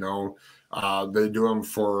done, you know. They do them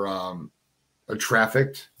for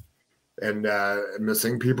trafficked and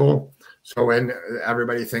missing people. So when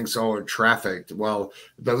everybody thinks, oh, trafficked, well,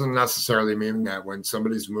 it doesn't necessarily mean that. When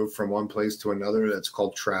somebody's moved from one place to another, that's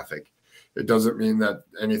called traffic. It doesn't mean that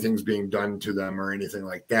anything's being done to them or anything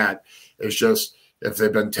like that. It's just if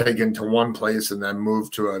they've been taken to one place and then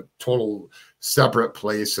moved to a total separate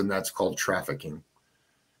place, and that's called trafficking.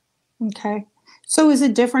 Okay. So is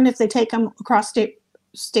it different if they take them across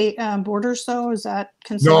state borders though? Is that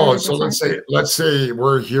considered No, different? so let's say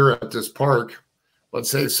we're here at this park. Let's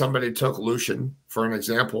say somebody took Lucian, for an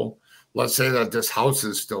example. Let's say that this house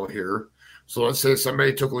is still here. So let's say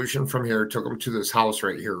somebody took Lucian from here, took him to this house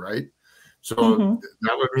right here, right? So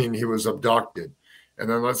that would mean he was abducted. And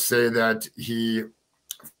then let's say that he,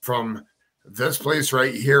 from this place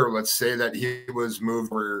right here, let's say that he was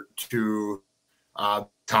moved over to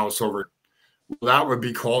house over. That would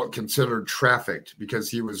be considered trafficked because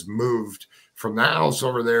he was moved from that house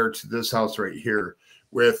over there to this house right here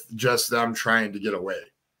with just them trying to get away.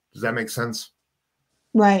 Does that make sense?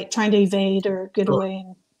 Right. Trying to evade or get away.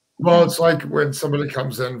 Well, it's like when somebody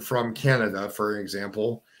comes in from Canada, for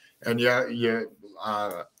example, and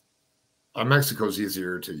Mexico is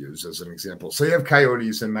easier to use as an example. So you have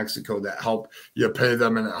coyotes in Mexico that help you pay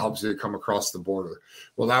them and it helps you come across the border.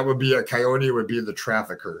 Well, that would be a coyote would be the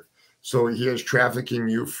trafficker. So he is trafficking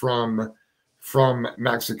you from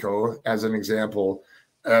Mexico, as an example,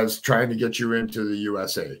 as trying to get you into the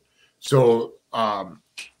USA. So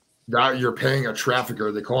that you're paying a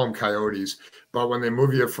trafficker. They call them coyotes. But when they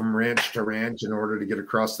move you from ranch to ranch in order to get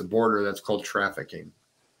across the border, that's called trafficking.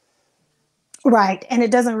 Right. And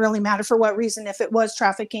it doesn't really matter for what reason, if it was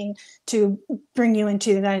trafficking to bring you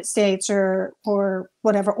into the United States or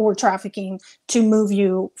whatever, or trafficking to move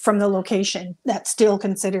you from the location, that's still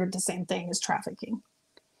considered the same thing as trafficking.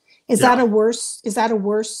 Is that a worse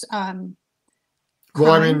crime?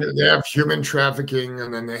 Well, I mean, they have human trafficking,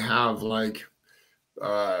 and then they have like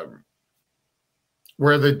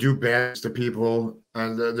where they do bad to people,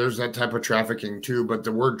 and there's that type of trafficking too. But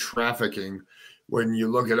the word trafficking, when you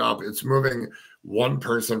look it up, it's moving one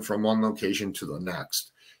person from one location to the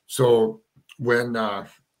next. So when I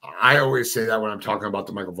always say that when I'm talking about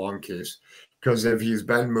the Michael Vaughn case, because if he's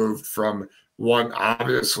been moved from one,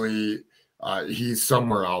 obviously he's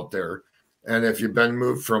somewhere out there. And if you've been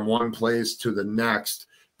moved from one place to the next,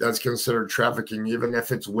 that's considered trafficking, even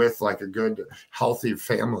if it's with like a good, healthy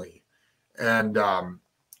family. And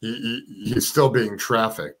he's still being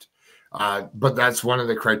trafficked. But that's one of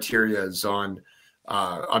the criterias on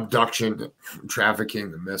abduction, trafficking,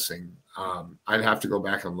 the missing. I'd have to go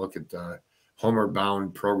back and look at the Homeward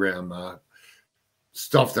Bound program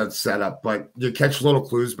stuff that's set up. But you catch little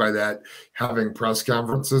clues by that, having press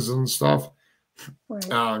conferences and stuff.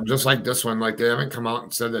 Right. Just like this one, like they haven't come out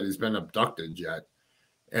and said that he's been abducted yet.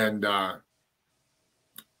 And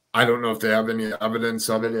I don't know if they have any evidence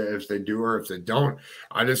of it, if they do or if they don't.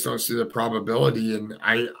 I just don't see the probability. And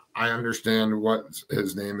I understand what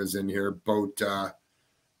his name is in here. I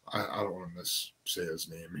don't want to say his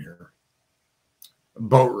name here.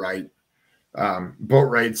 Boatwright.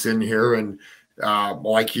 Boatwright's in here. And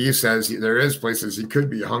like he says, there is places he could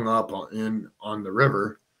be hung up on the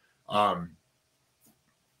river. I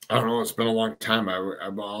don't know. It's been a long time.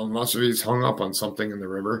 Unless he's hung up on something in the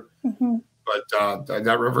river. Mm-hmm. But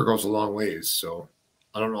that river goes a long ways. So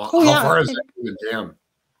I don't know. How far is that to the dam?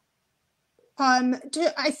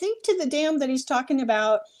 I think to the dam that he's talking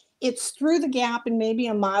about, it's through the gap and maybe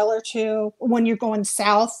a mile or two when you're going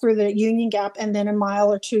south through the Union Gap, and then a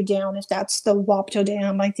mile or two down if that's the Wapto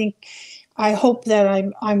Dam. I hope that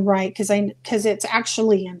I'm right because it's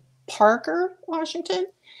actually in Parker, Washington.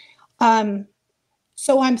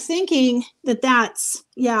 So I'm thinking you're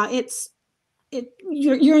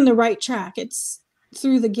in the right track. It's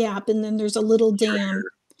through the gap, and then there's a little dam.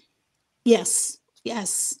 Yes.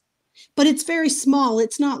 But it's very small.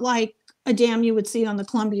 It's not like a dam you would see on the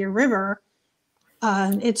Columbia River.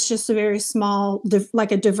 It's just a very small,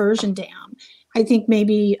 like a diversion dam. I think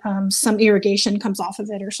maybe some irrigation comes off of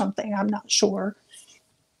it or something. I'm not sure.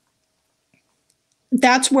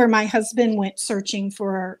 That's where my husband went searching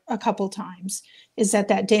for a couple times, is at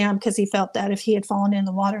that dam, because he felt that if he had fallen in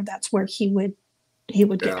the water, that's where he would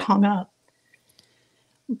get hung up.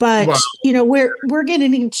 But we're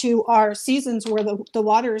getting into our seasons where the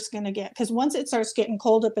water is going to get, because once it starts getting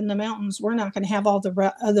cold up in the mountains, we're not going to have all the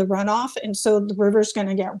runoff, and so the river's going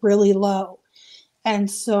to get really low. And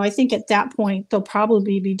so I think at that point they'll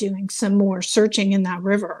probably be doing some more searching in that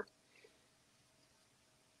river.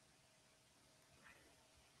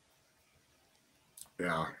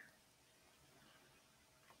 Yeah.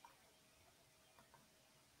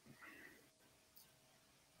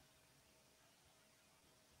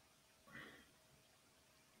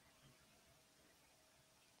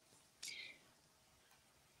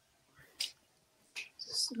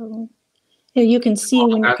 So Yeah, you can see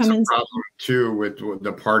when you're That's a coming. problem too with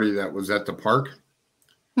the party that was at the park.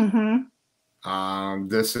 Mm-hmm.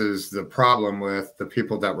 This is the problem with the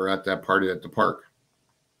people that were at that party at the park.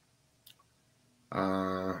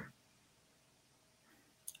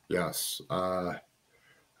 Yes.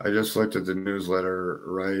 I just looked at the newsletter,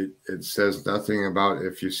 right? It says nothing about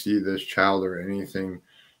if you see this child or anything.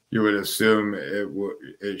 You would assume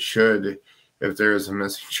it should if there is a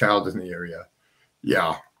missing child in the area.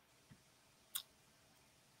 Yeah.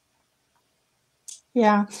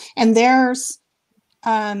 Yeah. And there's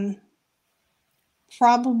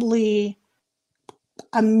probably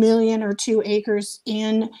 1 million or 2 acres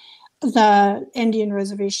in the Indian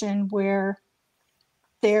reservation where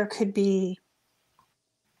there could be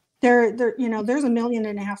there's 1.5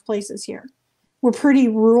 million places here. We're pretty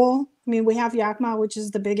rural. I mean, we have Yakima, which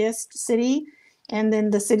is the biggest city, and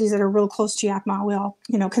then the cities that are real close to Yakima, we all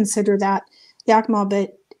consider that Yakima,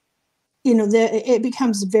 but it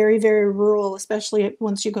becomes very, very rural, especially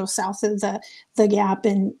once you go south of the gap,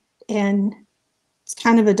 and it's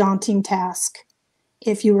kind of a daunting task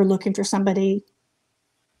if you were looking for somebody.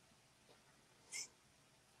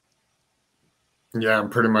 Yeah,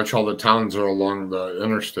 and pretty much all the towns are along the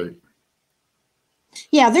interstate.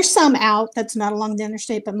 Yeah, there's some out that's not along the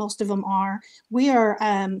interstate, but most of them are. We are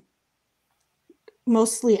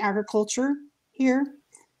mostly agriculture here.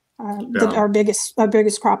 Our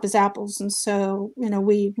biggest crop is apples, and so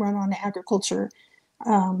we run on agriculture.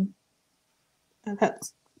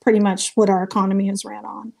 That's pretty much what our economy is ran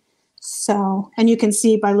on. So, and you can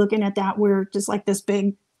see by looking at that, we're just like this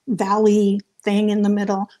big valley thing in the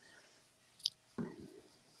middle.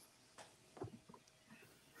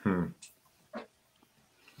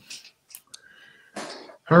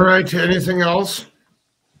 All right. Anything else?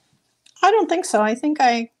 I don't think so. I think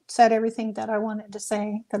I said everything that I wanted to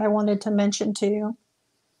say, that I wanted to mention to you.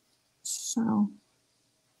 So.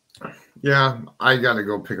 Yeah, I got to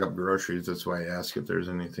go pick up groceries. That's why I ask if there's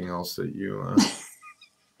anything else that you.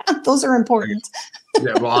 Those are important.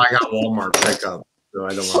 Yeah, well, I got Walmart pickup, so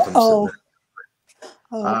I don't want them sitting there.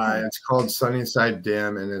 Okay. It's called Sunnyside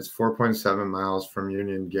Dam, and it's 4.7 miles from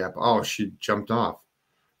Union Gap. Oh, she jumped off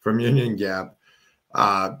from Union Gap.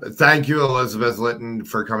 Thank you, Elizabeth Litton,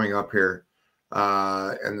 for coming up here.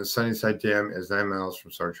 And the Sunnyside Dam is 9 miles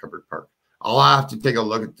from Sarg Hubbard Park. I'll have to take a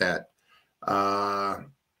look at that. I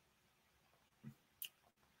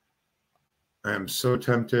am so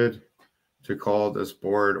tempted to call this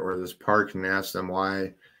board or this park and ask them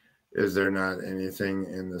why is there not anything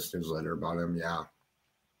in this newsletter about him. Yeah.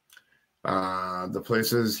 The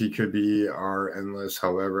places he could be are endless.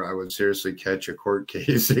 However, I would seriously catch a court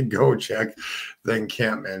case and go check the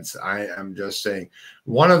encampments. I am just saying,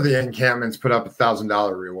 one of the encampments put up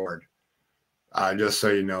 $1,000 reward. Just so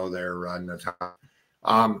you know, they're running the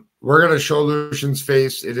time. We're going to show Lucian's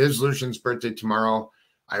face. It is Lucian's birthday tomorrow.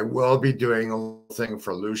 I will be doing a little thing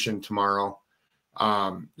for Lucian tomorrow.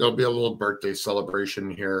 There'll be a little birthday celebration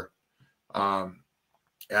here.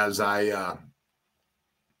 As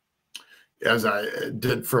I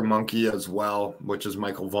did for Monkey as well, which is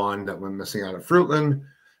Michael Vaughn that went missing out of Fruitland.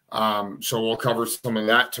 So we'll cover some of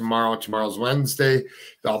that tomorrow. Tomorrow's Wednesday.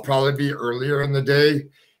 That'll probably be earlier in the day,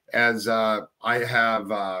 as I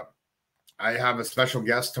have a special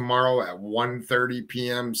guest tomorrow at 1:30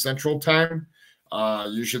 p.m. Central Time.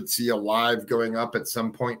 You should see a live going up at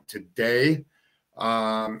some point today.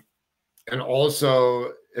 And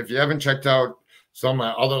also, if you haven't checked out some of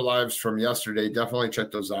my other lives from yesterday, definitely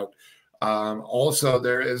check those out. Also,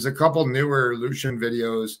 there is a couple newer Lucian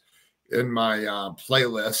videos in my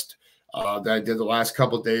playlist that I did the last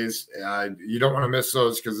couple of days. You don't want to miss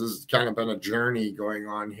those, because this has kind of been a journey going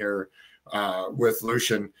on here with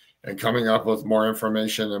Lucian and coming up with more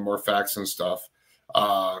information and more facts and stuff.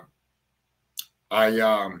 I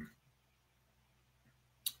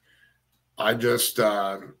just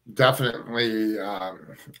definitely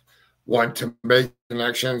want to make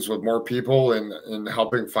connections with more people and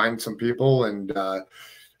helping find some people. And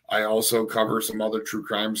I also cover some other true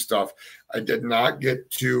crime stuff. I did not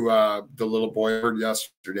get to the little boy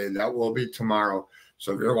yesterday. That will be tomorrow.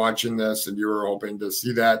 So if you're watching this and you were hoping to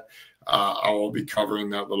see that, I will be covering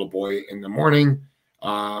that little boy in the morning.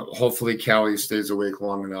 Hopefully Callie stays awake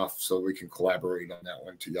long enough so we can collaborate on that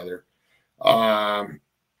one together.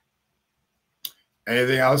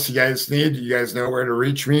 Anything else you guys need? You guys know where to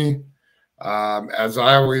reach me. As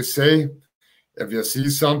I always say, if you see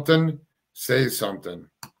something, say something.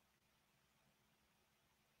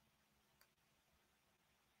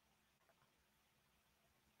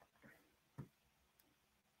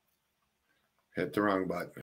 Hit the wrong button.